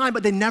all the time,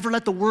 but they never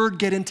let the word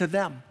get into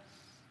them.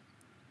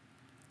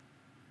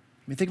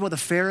 I mean, think about the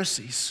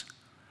Pharisees.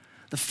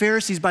 The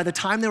Pharisees, by the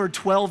time they were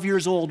 12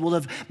 years old, will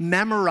have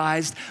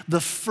memorized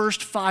the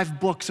first 5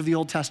 books of the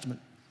Old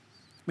Testament.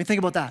 I mean, think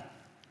about that.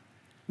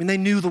 I mean, they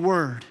knew the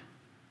word.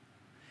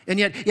 And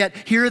yet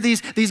here are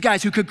these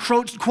guys who could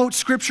quote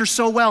scripture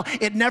so well,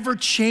 it never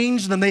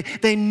changed them.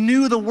 They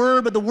knew the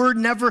word, but the word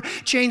never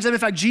changed them. In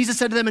fact, Jesus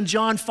said to them in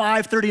John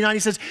 5:39, he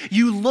says,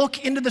 you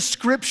look into the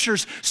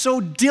scriptures so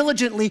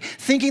diligently,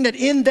 thinking that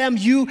in them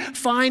you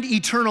find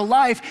eternal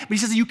life. But he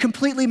says, you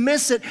completely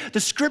miss it. The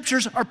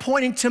scriptures are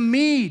pointing to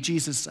me,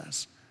 Jesus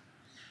says.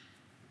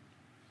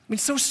 I mean,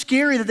 it's so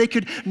scary that they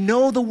could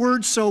know the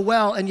word so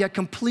well and yet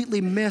completely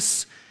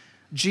miss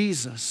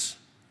Jesus.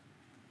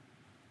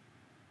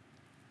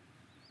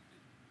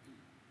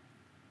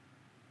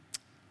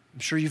 I'm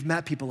sure you've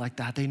met people like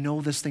that. They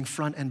know this thing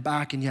front and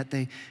back, and yet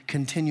they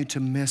continue to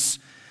miss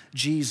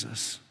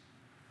Jesus.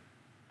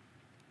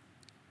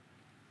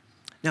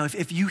 Now,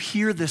 if you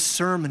hear this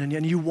sermon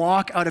and you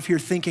walk out of here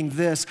thinking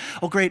this,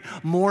 oh great,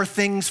 more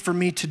things for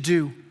me to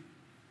do.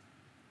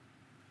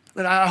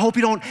 And I hope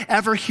you don't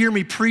ever hear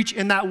me preach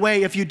in that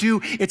way. If you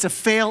do, it's a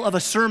fail of a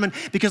sermon.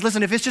 Because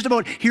listen, if it's just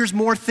about here's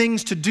more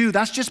things to do,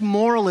 that's just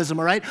moralism,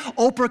 all right?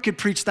 Oprah could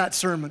preach that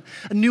sermon.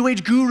 New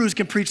Age gurus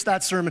can preach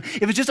that sermon.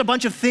 If it's just a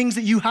bunch of things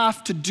that you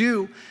have to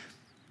do,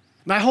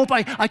 and I hope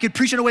I could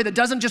preach in a way that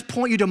doesn't just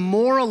point you to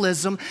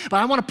moralism, but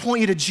I want to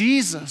point you to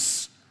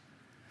Jesus.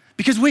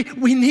 Because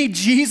we need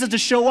Jesus to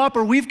show up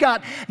or we've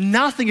got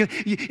nothing.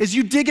 As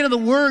you dig into the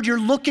word, you're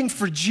looking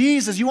for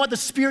Jesus. You want the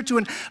Spirit to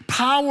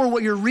empower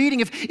what you're reading.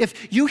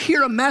 If you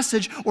hear a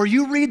message or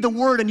you read the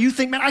word and you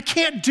think, man, I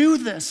can't do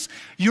this,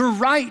 you're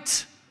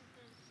right.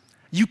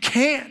 You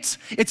can't.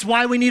 It's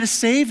why we need a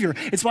Savior.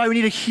 It's why we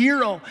need a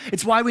hero.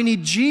 It's why we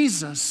need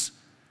Jesus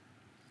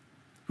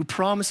who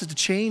promises to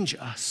change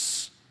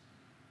us.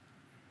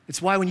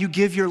 It's why when you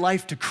give your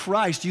life to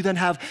Christ, you then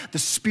have the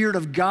Spirit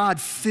of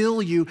God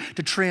fill you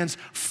to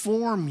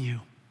transform you.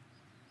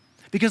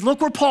 Because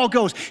look where Paul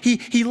goes.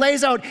 He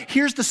lays out,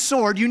 here's the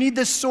sword. You need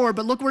this sword,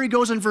 but look where he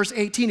goes in verse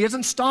 18. He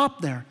doesn't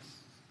stop there.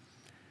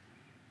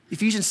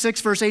 Ephesians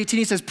 6, verse 18,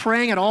 he says,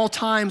 praying at all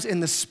times in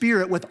the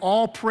Spirit with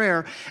all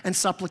prayer and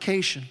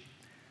supplication.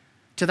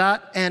 To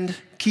that end,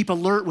 keep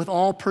alert with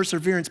all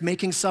perseverance,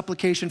 making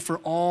supplication for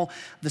all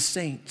the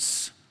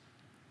saints.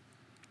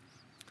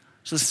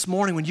 So this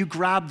morning, when you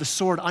grab the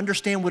sword,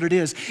 understand what it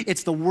is.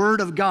 It's the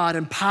Word of God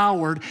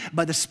empowered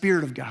by the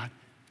Spirit of God.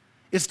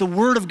 It's the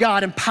Word of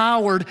God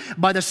empowered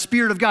by the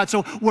Spirit of God.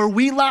 So where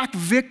we lack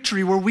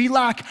victory, where we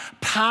lack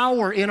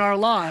power in our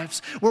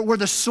lives, where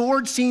the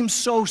sword seems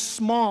so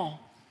small,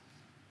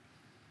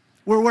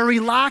 where we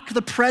lack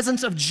the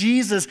presence of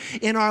Jesus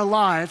in our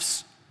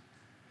lives,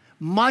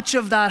 much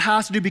of that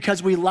has to do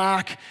because we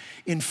lack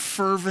in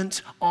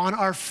fervent, on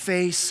our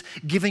face,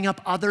 giving up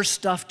other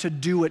stuff to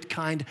do it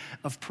kind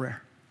of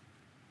prayer.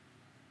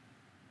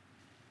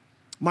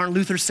 Martin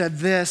Luther said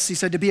this, he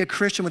said, to be a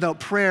Christian without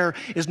prayer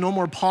is no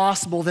more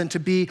possible than to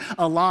be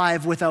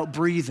alive without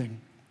breathing.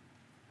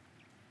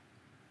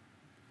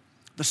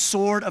 The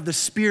sword of the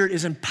Spirit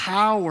is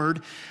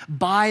empowered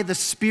by the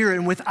Spirit,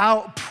 and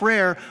without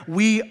prayer,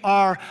 we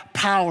are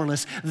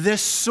powerless.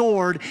 This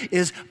sword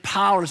is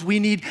powerless. We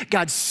need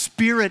God's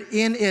Spirit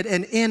in it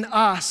and in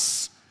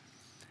us.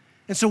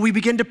 And so we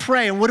begin to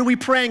pray. And what are we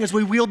praying as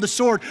we wield the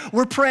sword?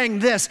 We're praying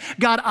this: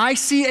 God, I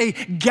see a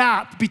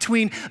gap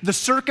between the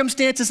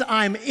circumstances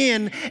I'm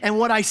in and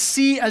what I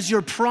see as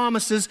your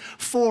promises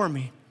for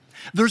me.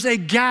 There's a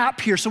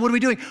gap here. So what are we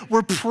doing?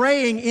 We're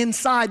praying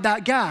inside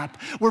that gap.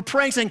 We're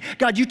praying saying,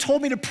 God, you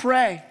told me to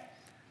pray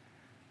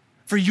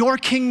for your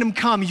kingdom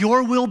come,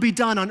 your will be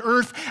done on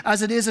earth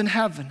as it is in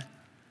heaven.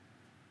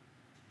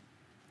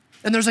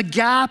 And there's a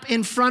gap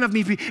in front of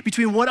me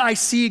between what I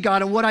see,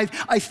 God, and what I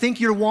think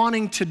you're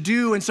wanting to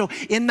do. And so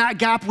in that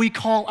gap, we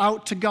call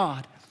out to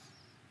God.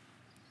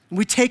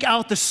 We take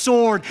out the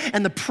sword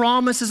and the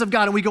promises of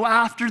God, and we go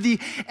after the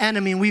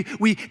enemy. And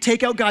we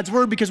take out God's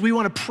word because we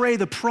want to pray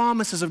the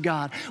promises of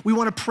God. We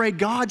want to pray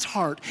God's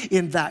heart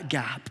in that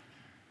gap.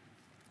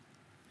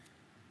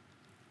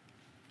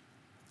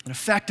 An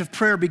effective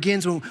prayer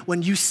begins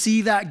when you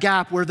see that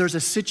gap where there's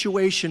a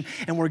situation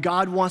and where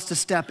God wants to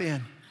step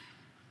in.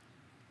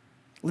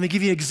 Let me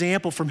give you an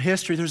example from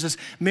history. There's this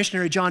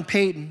missionary, John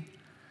Paton,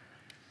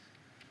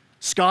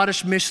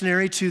 Scottish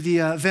missionary to the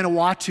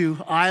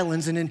Vanuatu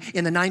Islands in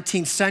the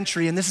 19th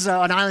century. And this is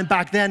an island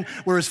back then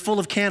where it was full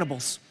of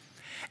cannibals.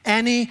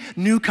 Any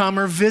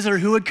newcomer, visitor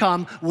who would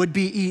come would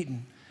be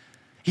eaten.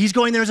 He's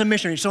going there as a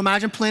missionary. So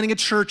imagine planning a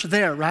church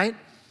there, right?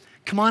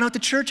 Come on out to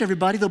church,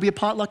 everybody. There'll be a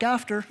potluck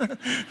after,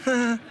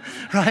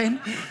 right?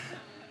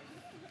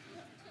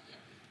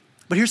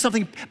 But here's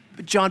something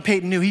John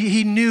Paton knew.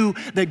 He knew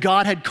that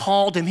God had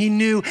called him. He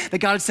knew that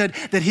God had said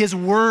that his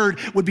word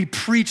would be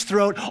preached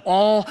throughout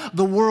all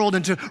the world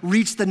and to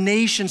reach the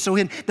nation. So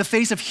in the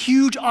face of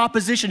huge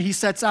opposition, he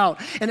sets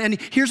out. And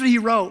here's what he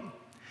wrote.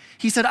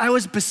 He said, I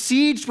was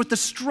besieged with the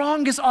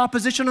strongest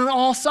opposition on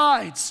all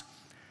sides.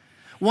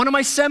 One of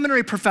my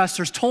seminary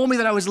professors told me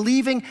that I was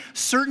leaving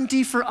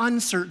certainty for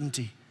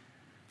uncertainty.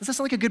 Does that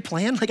sound like a good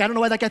plan? I don't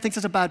know why that guy thinks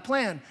it's a bad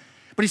plan.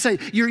 But he said,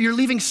 you're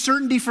leaving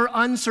certainty for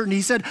uncertainty.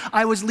 He said,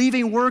 I was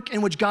leaving work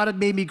in which God had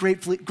made me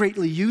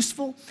greatly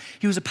useful.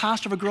 He was a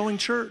pastor of a growing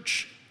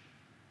church.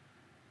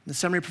 The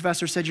seminary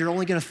professor said, "You're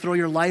only going to throw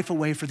your life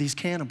away for these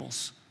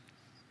cannibals."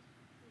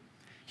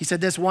 He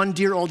said this, "One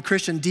dear old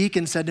Christian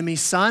deacon said to me,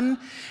 'Son,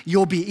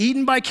 you'll be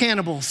eaten by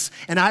cannibals.'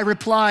 And I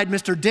replied,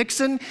 'Mr.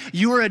 Dixon,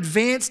 you are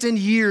advanced in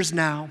years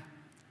now,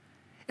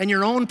 and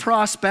your own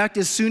prospect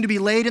is soon to be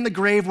laid in the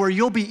grave where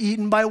you'll be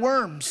eaten by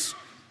worms.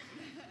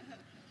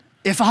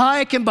 If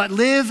I can but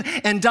live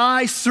and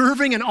die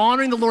serving and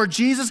honoring the Lord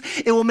Jesus,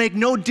 it will make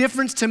no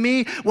difference to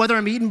me whether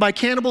I'm eaten by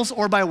cannibals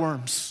or by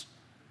worms.'"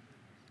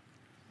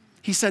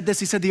 He said this,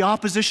 he said, "The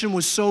opposition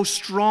was so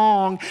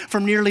strong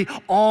from nearly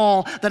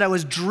all that I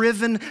was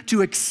driven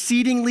to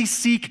exceedingly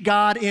seek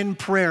God in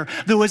prayer."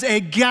 There was a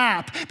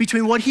gap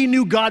between what he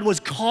knew God was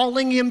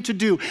calling him to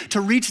do,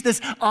 to reach this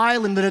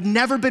island that had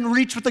never been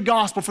reached with the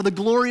gospel for the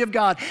glory of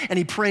God, and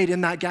he prayed in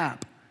that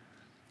gap.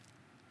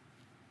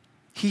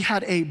 He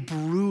had a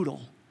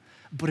brutal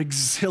but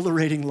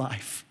exhilarating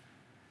life.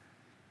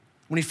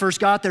 When he first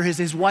got there,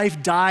 his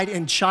wife died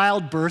in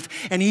childbirth,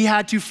 and he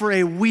had to, for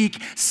a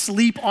week,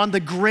 sleep on the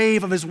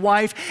grave of his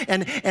wife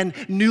and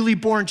newly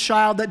born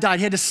child that died.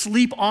 He had to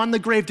sleep on the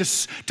grave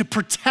to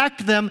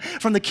protect them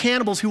from the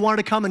cannibals who wanted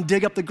to come and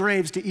dig up the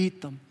graves to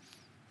eat them.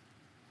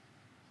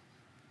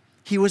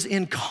 He was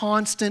in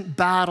constant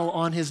battle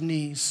on his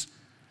knees.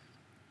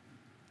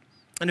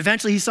 And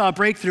eventually he saw a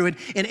breakthrough.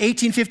 In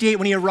 1858,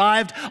 when he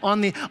arrived on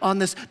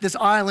this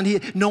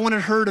island, no one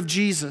had heard of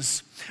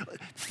Jesus.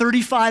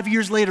 35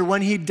 years later,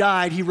 when he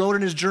died, he wrote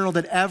in his journal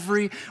that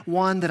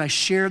everyone that I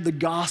shared the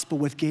gospel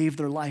with gave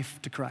their life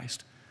to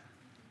Christ.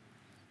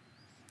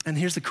 And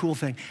here's the cool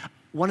thing.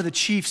 One of the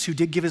chiefs who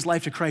did give his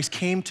life to Christ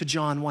came to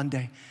John one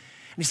day,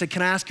 and he said,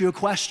 "Can I ask you a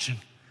question?"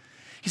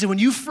 He said, "When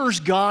you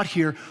first got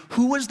here,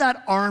 who was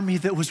that army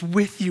that was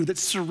with you that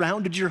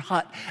surrounded your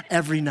hut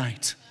every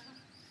night?"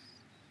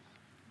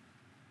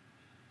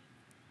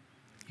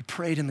 He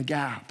prayed in the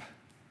gap.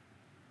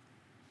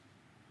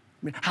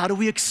 I mean, how do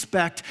we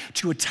expect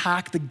to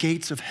attack the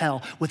gates of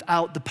hell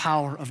without the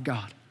power of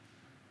God?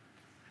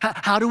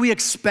 How do we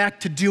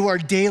expect to do our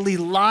daily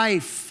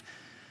life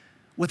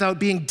without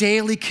being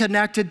daily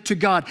connected to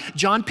God?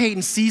 John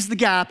Payton sees the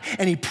gap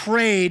and he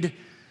prayed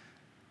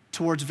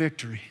towards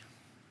victory.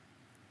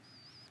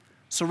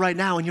 So right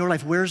now in your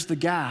life, where's the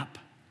gap?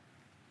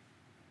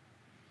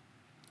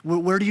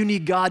 Where do you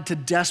need God to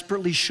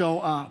desperately show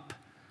up?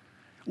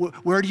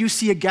 Where do you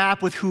see a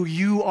gap with who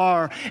you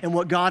are and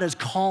what God has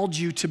called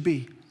you to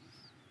be?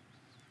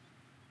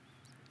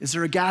 Is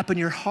there a gap in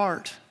your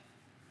heart?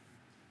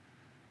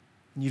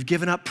 And you've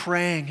given up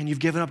praying and you've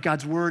given up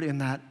God's word in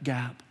that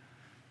gap.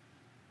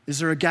 Is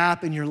there a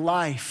gap in your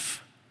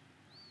life?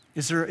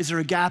 Is there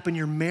a gap in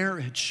your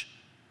marriage?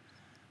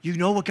 You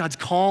know what God's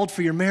called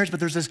for your marriage, but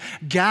there's this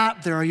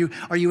gap there. Are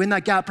you in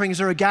that gap praying? Is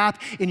there a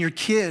gap in your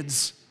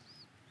kids?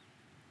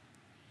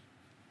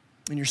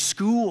 In your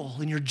school,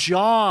 in your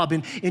job,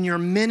 in your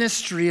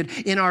ministry, and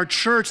in our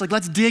church? Like,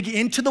 let's dig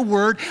into the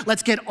word,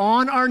 let's get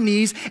on our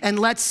knees, and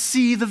let's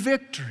see the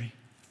victory.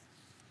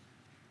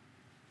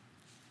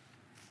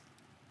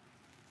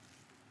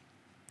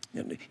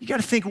 You got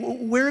to think,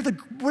 where's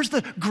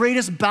the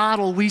greatest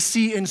battle we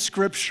see in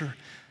Scripture?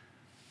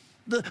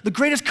 The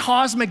greatest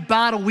cosmic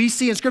battle we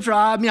see in Scripture,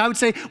 I would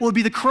say, would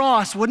be the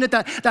cross. Wouldn't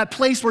it? That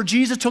place where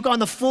Jesus took on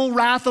the full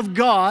wrath of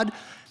God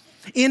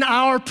in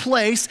our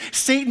place.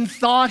 Satan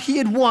thought he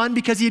had won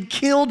because he had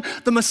killed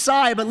the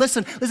Messiah. But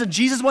listen,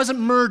 Jesus wasn't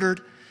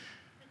murdered.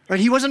 Right?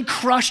 He wasn't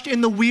crushed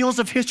in the wheels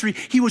of history.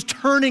 He was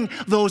turning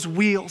those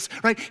wheels,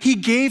 right? He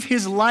gave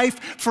his life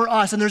for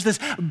us. And there's this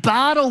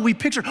battle we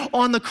picture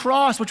on the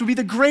cross, which would be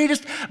the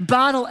greatest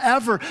battle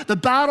ever, the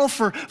battle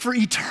for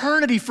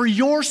eternity, for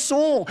your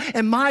soul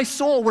and my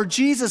soul, where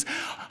Jesus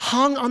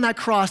hung on that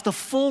cross, the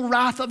full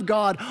wrath of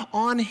God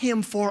on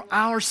him for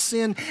our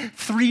sin.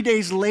 3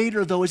 days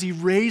later, though, as he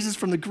raises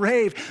from the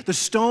grave, the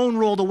stone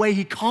rolled away.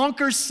 He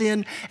conquers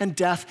sin and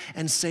death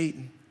and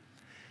Satan.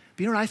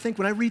 But you know what I think?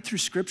 When I read through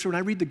Scripture, when I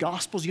read the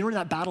Gospels, you know where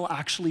that battle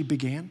actually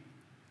began?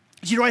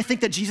 You know where I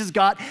think that Jesus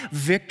got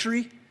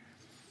victory?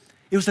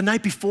 It was the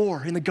night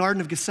before in the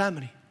Garden of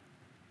Gethsemane.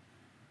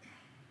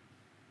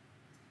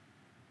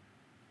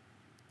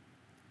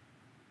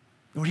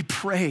 Where he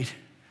prayed,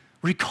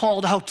 where he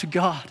called out to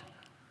God,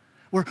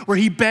 where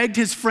he begged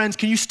his friends,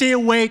 "Can you stay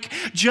awake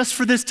just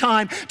for this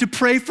time to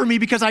pray for me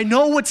because I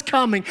know what's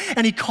coming?"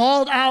 And he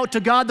called out to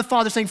God the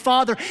Father saying,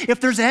 "Father,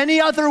 if there's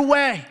any other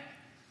way,"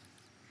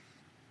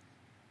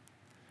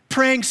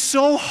 praying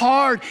so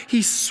hard,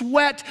 he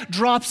sweat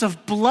drops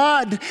of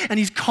blood, and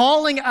he's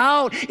calling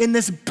out in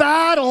this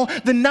battle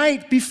the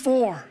night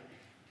before.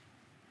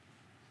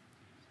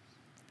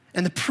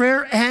 And the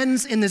prayer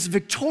ends in this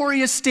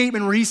victorious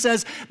statement where he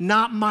says,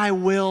 "Not my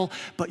will,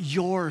 but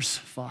yours,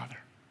 Father."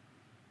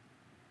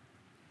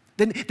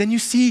 Then you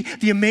see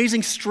the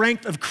amazing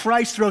strength of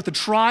Christ throughout the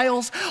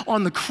trials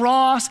on the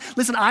cross.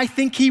 Listen, I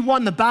think he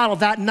won the battle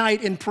that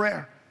night in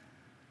prayer.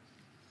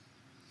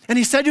 And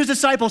he said to his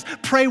disciples,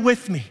 "Pray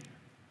with me."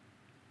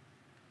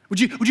 Would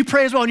you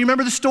pray as well? And you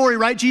remember the story,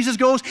 right? Jesus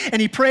goes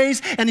and he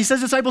prays and he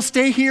says, "Disciples,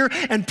 stay here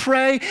and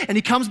pray." And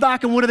he comes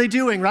back and what are they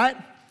doing, right?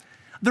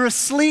 They're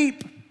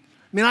asleep.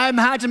 I mean, I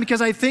imagine,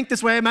 because I think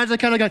this way, I imagine I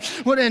kind of like,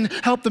 what, and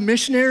help the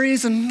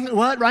missionaries and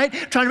what, right?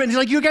 And he's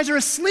like, you guys are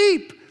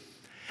asleep.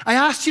 I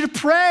asked you to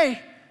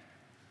pray.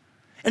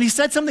 And he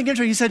said something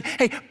interesting. He said,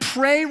 hey,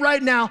 pray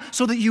right now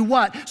so that you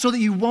what? So that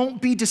you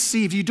won't be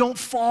deceived. You don't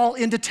fall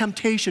into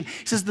temptation.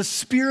 He says the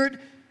spirit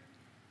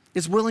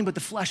is willing, but the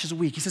flesh is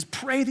weak. He says,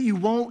 pray that you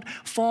won't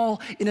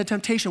fall into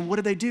temptation. What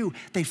did they do?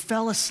 They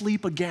fell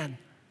asleep again.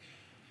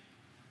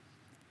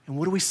 And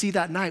what do we see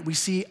that night? We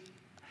see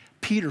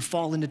Peter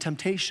fall into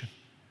temptation.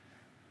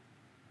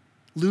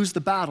 Lose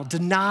the battle,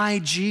 deny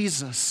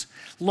Jesus,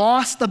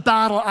 lost the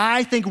battle,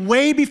 I think,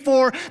 way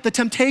before the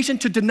temptation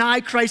to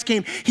deny Christ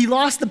came. He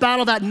lost the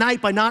battle that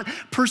night by not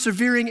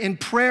persevering in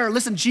prayer.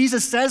 Listen,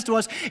 Jesus says to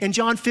us in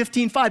John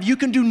 15:5, you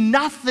can do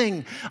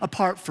nothing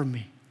apart from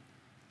me.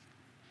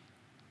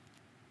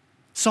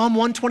 Psalm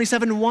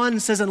 127:1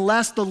 says,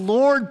 unless the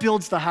Lord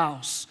builds the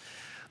house,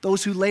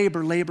 those who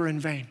labor, labor in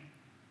vain.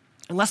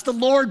 Unless the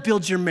Lord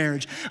builds your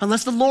marriage,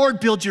 unless the Lord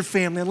builds your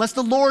family, unless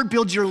the Lord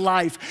builds your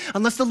life,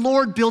 unless the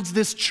Lord builds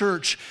this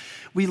church,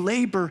 we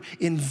labor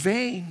in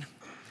vain.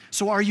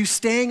 So are you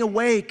staying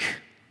awake?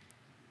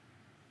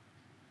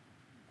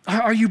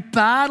 Are you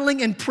battling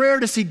in prayer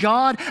to see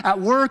God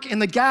at work in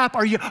the gap?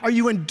 Are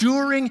you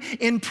enduring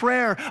in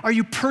prayer? Are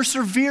you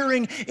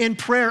persevering in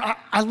prayer?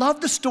 I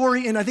love the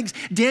story in, I think,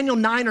 Daniel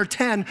 9 or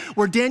 10,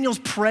 where Daniel's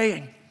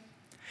praying.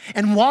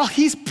 And while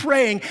he's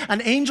praying,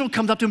 an angel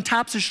comes up to him,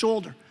 taps his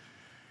shoulder.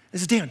 This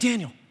is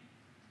Daniel,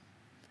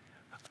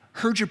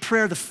 heard your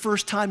prayer the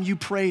first time you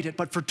prayed it,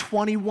 but for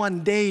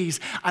 21 days,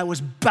 I was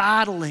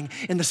battling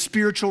in the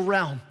spiritual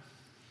realm.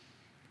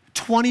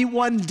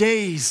 21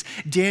 days,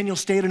 Daniel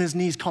stayed on his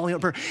knees calling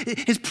out prayer.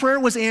 His prayer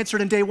was answered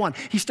in day one.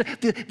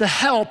 The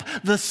help,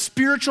 the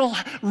spiritual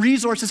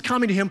resources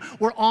coming to him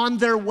were on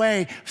their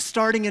way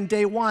starting in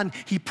day one.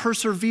 He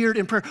persevered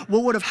in prayer.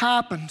 What would have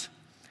happened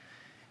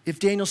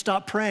if Daniel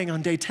stopped praying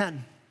on day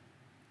 10?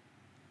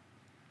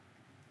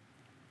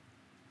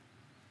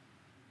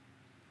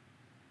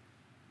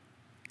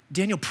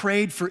 Daniel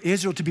prayed for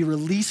Israel to be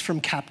released from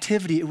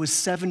captivity. It was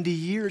 70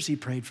 years he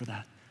prayed for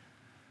that.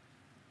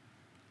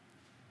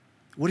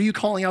 What are you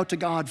calling out to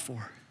God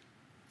for?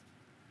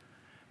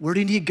 Where do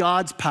you need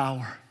God's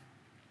power?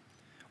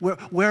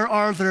 Where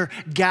are there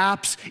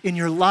gaps in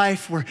your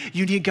life where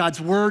you need God's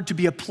word to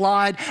be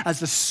applied as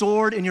the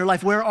sword in your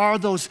life? Where are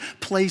those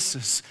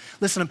places?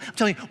 Listen, I'm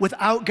telling you,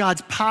 without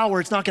God's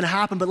power, it's not going to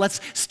happen, but let's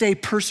stay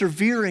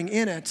persevering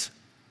in it.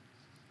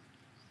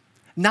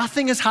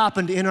 Nothing has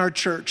happened in our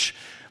church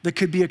that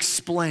could be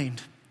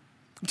explained.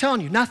 I'm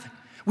telling you, nothing.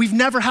 We've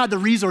never had the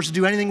resources to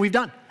do anything we've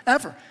done,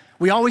 ever.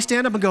 We always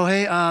stand up and go,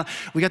 hey,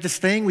 we got this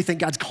thing. We think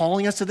God's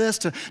calling us to this,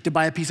 to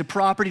buy a piece of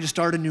property, to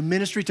start a new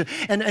ministry,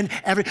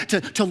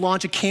 to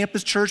launch a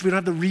campus church. We don't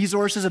have the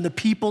resources and the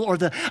people or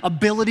the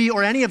ability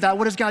or any of that.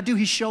 What does God do?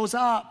 He shows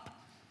up.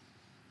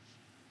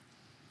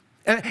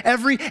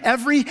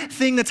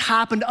 Everything that's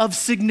happened of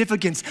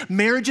significance,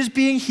 marriages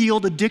being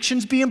healed,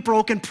 addictions being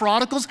broken,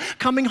 prodigals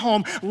coming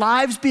home,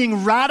 lives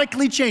being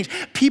radically changed,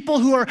 people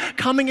who are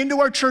coming into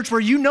our church where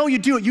you know you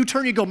do it, you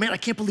turn, you go, man, I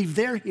can't believe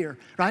they're here,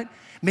 right?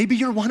 Maybe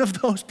you're one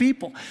of those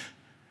people.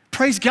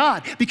 Praise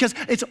God, because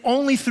it's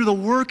only through the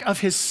work of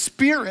his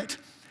Spirit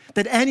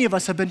that any of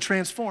us have been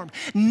transformed.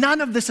 None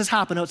of this has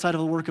happened outside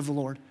of the work of the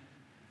Lord.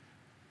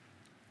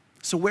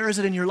 So where is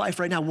it in your life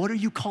right now? What are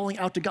you calling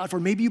out to God for?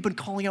 Maybe you've been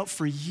calling out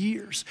for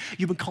years.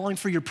 You've been calling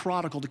for your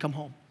prodigal to come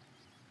home.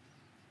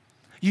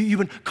 You've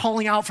been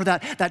calling out for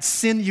that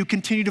sin that you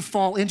continue to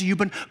fall into. You've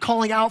been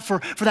calling out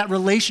for that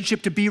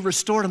relationship to be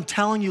restored. I'm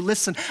telling you,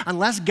 listen,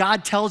 unless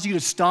God tells you to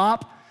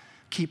stop,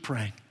 keep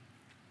praying.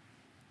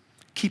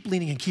 Keep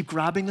leaning in, keep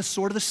grabbing the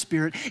sword of the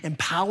Spirit,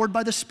 empowered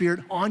by the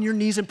Spirit, on your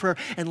knees in prayer,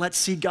 and let's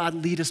see God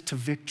lead us to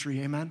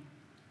victory, amen?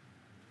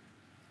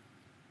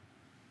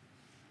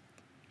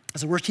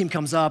 As the worship team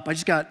comes up, I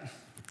just got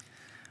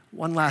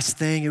one last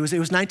thing. It was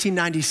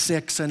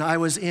 1996, and I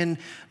was in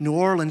New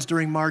Orleans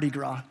during Mardi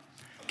Gras.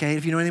 Okay,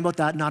 if you know anything about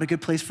that, not a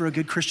good place for a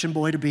good Christian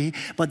boy to be,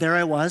 but there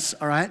I was,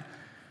 all right?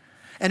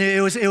 And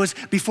it was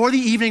before the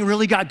evening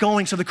really got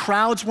going, so the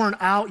crowds weren't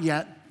out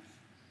yet.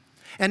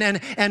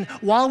 And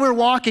while we were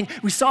walking,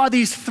 we saw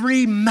these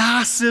three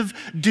massive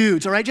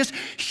dudes, all right? Just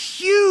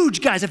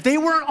huge guys. If they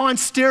weren't on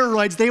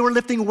steroids, they were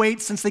lifting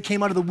weights since they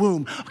came out of the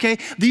womb, okay?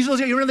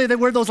 You remember they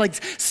wear those like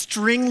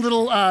string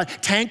little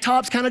tank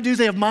tops kind of dudes.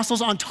 They have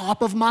muscles on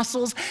top of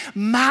muscles.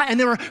 And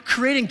they were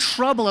creating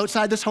trouble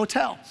outside this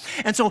hotel.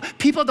 And so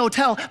people at the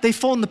hotel, they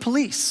phoned the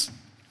police.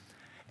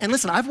 And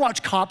listen, I've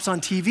watched cops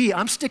on TV.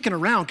 I'm sticking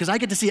around because I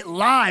get to see it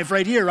live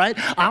right here, right?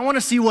 I want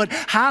to see what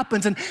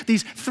happens. And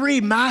these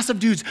three massive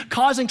dudes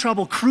causing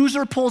trouble.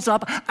 Cruiser pulls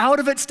up. Out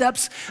of it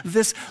steps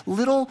this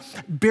little,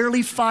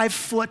 barely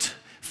 5-foot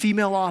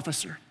female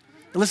officer.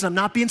 Listen, I'm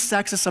not being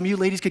sexist. Some of you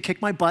ladies could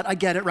kick my butt. I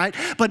get it, right?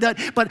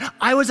 But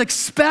I was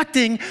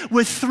expecting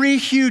with three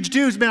huge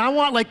dudes, man, I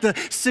want like the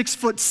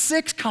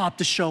 6'6" cop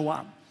to show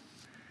up.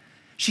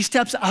 She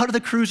steps out of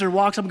the cruiser,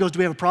 walks up and goes, do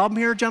we have a problem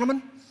here,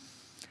 gentlemen?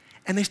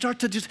 And they start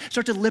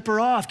to lip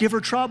her off, give her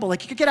trouble,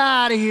 like, get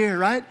out of here,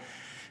 right?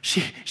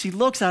 She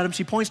looks at him,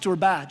 she points to her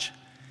badge.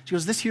 She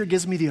goes, this here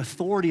gives me the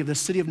authority of the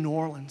city of New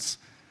Orleans.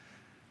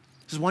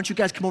 She says, why don't you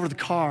guys come over to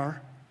the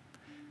car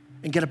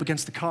and get up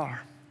against the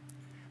car?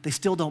 They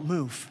still don't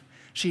move.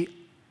 She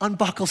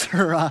unbuckles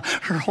her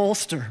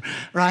holster,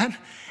 right?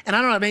 And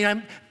I don't know, I mean,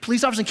 I'm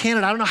police officers in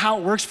Canada, I don't know how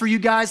it works for you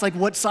guys, like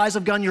what size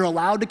of gun you're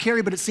allowed to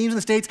carry, but it seems in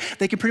the States,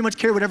 they can pretty much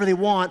carry whatever they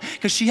want,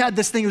 because she had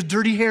this thing, it was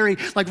dirty, hairy,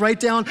 like right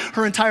down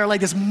her entire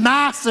leg, this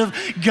massive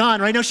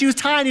gun, right? Now, she was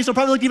tiny, so it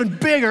probably looked even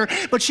bigger,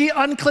 but she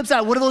unclips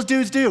that. What do those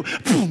dudes do?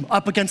 Boom,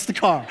 up against the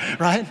car,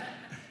 right?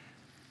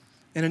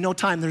 And in no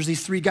time, there's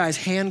these 3 guys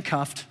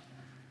handcuffed.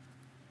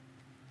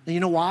 And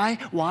you know why?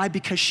 Why?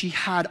 Because she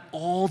had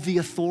all the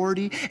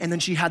authority, and then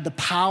she had the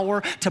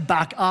power to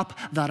back up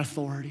that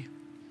authority.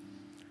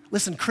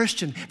 Listen,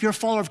 Christian, if you're a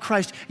follower of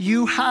Christ,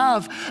 you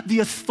have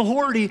the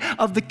authority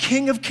of the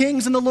King of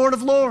Kings and the Lord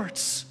of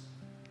Lords.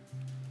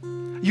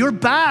 Your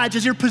badge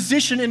is your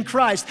position in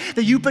Christ,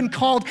 that you've been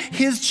called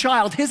his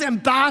child, his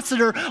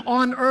ambassador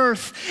on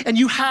earth. And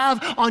you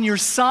have on your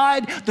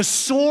side the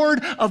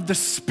sword of the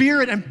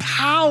Spirit,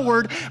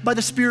 empowered by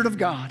the Spirit of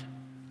God.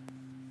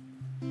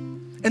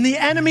 And the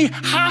enemy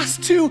has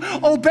to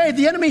obey.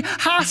 The enemy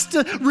has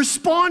to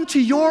respond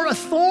to your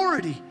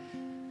authority.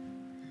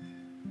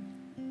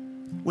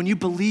 When you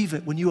believe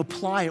it, when you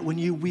apply it, when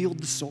you wield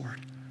the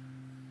sword.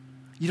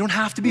 You don't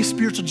have to be a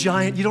spiritual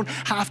giant. You don't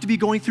have to be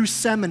going through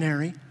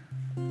seminary.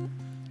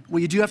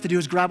 What you do have to do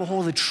is grab a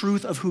hold of the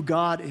truth of who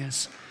God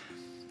is,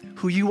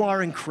 who you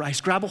are in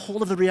Christ. Grab a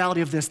hold of the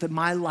reality of this, that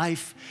my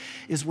life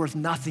is worth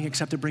nothing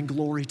except to bring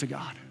glory to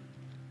God.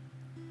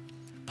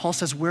 Paul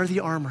says, wear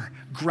the armor,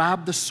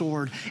 grab the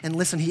sword, and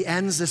listen, he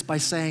ends this by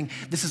saying,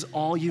 this is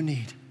all you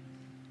need.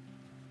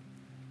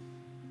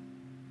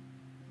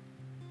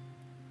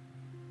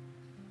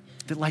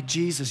 That like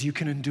Jesus, you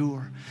can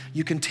endure.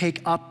 You can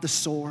take up the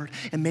sword.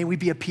 And may we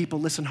be a people,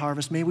 listen,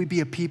 Harvest, may we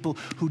be a people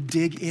who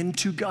dig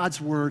into God's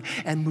word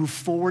and move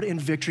forward in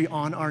victory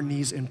on our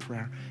knees in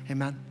prayer.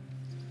 Amen.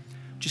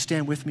 Just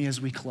stand with me as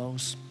we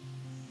close.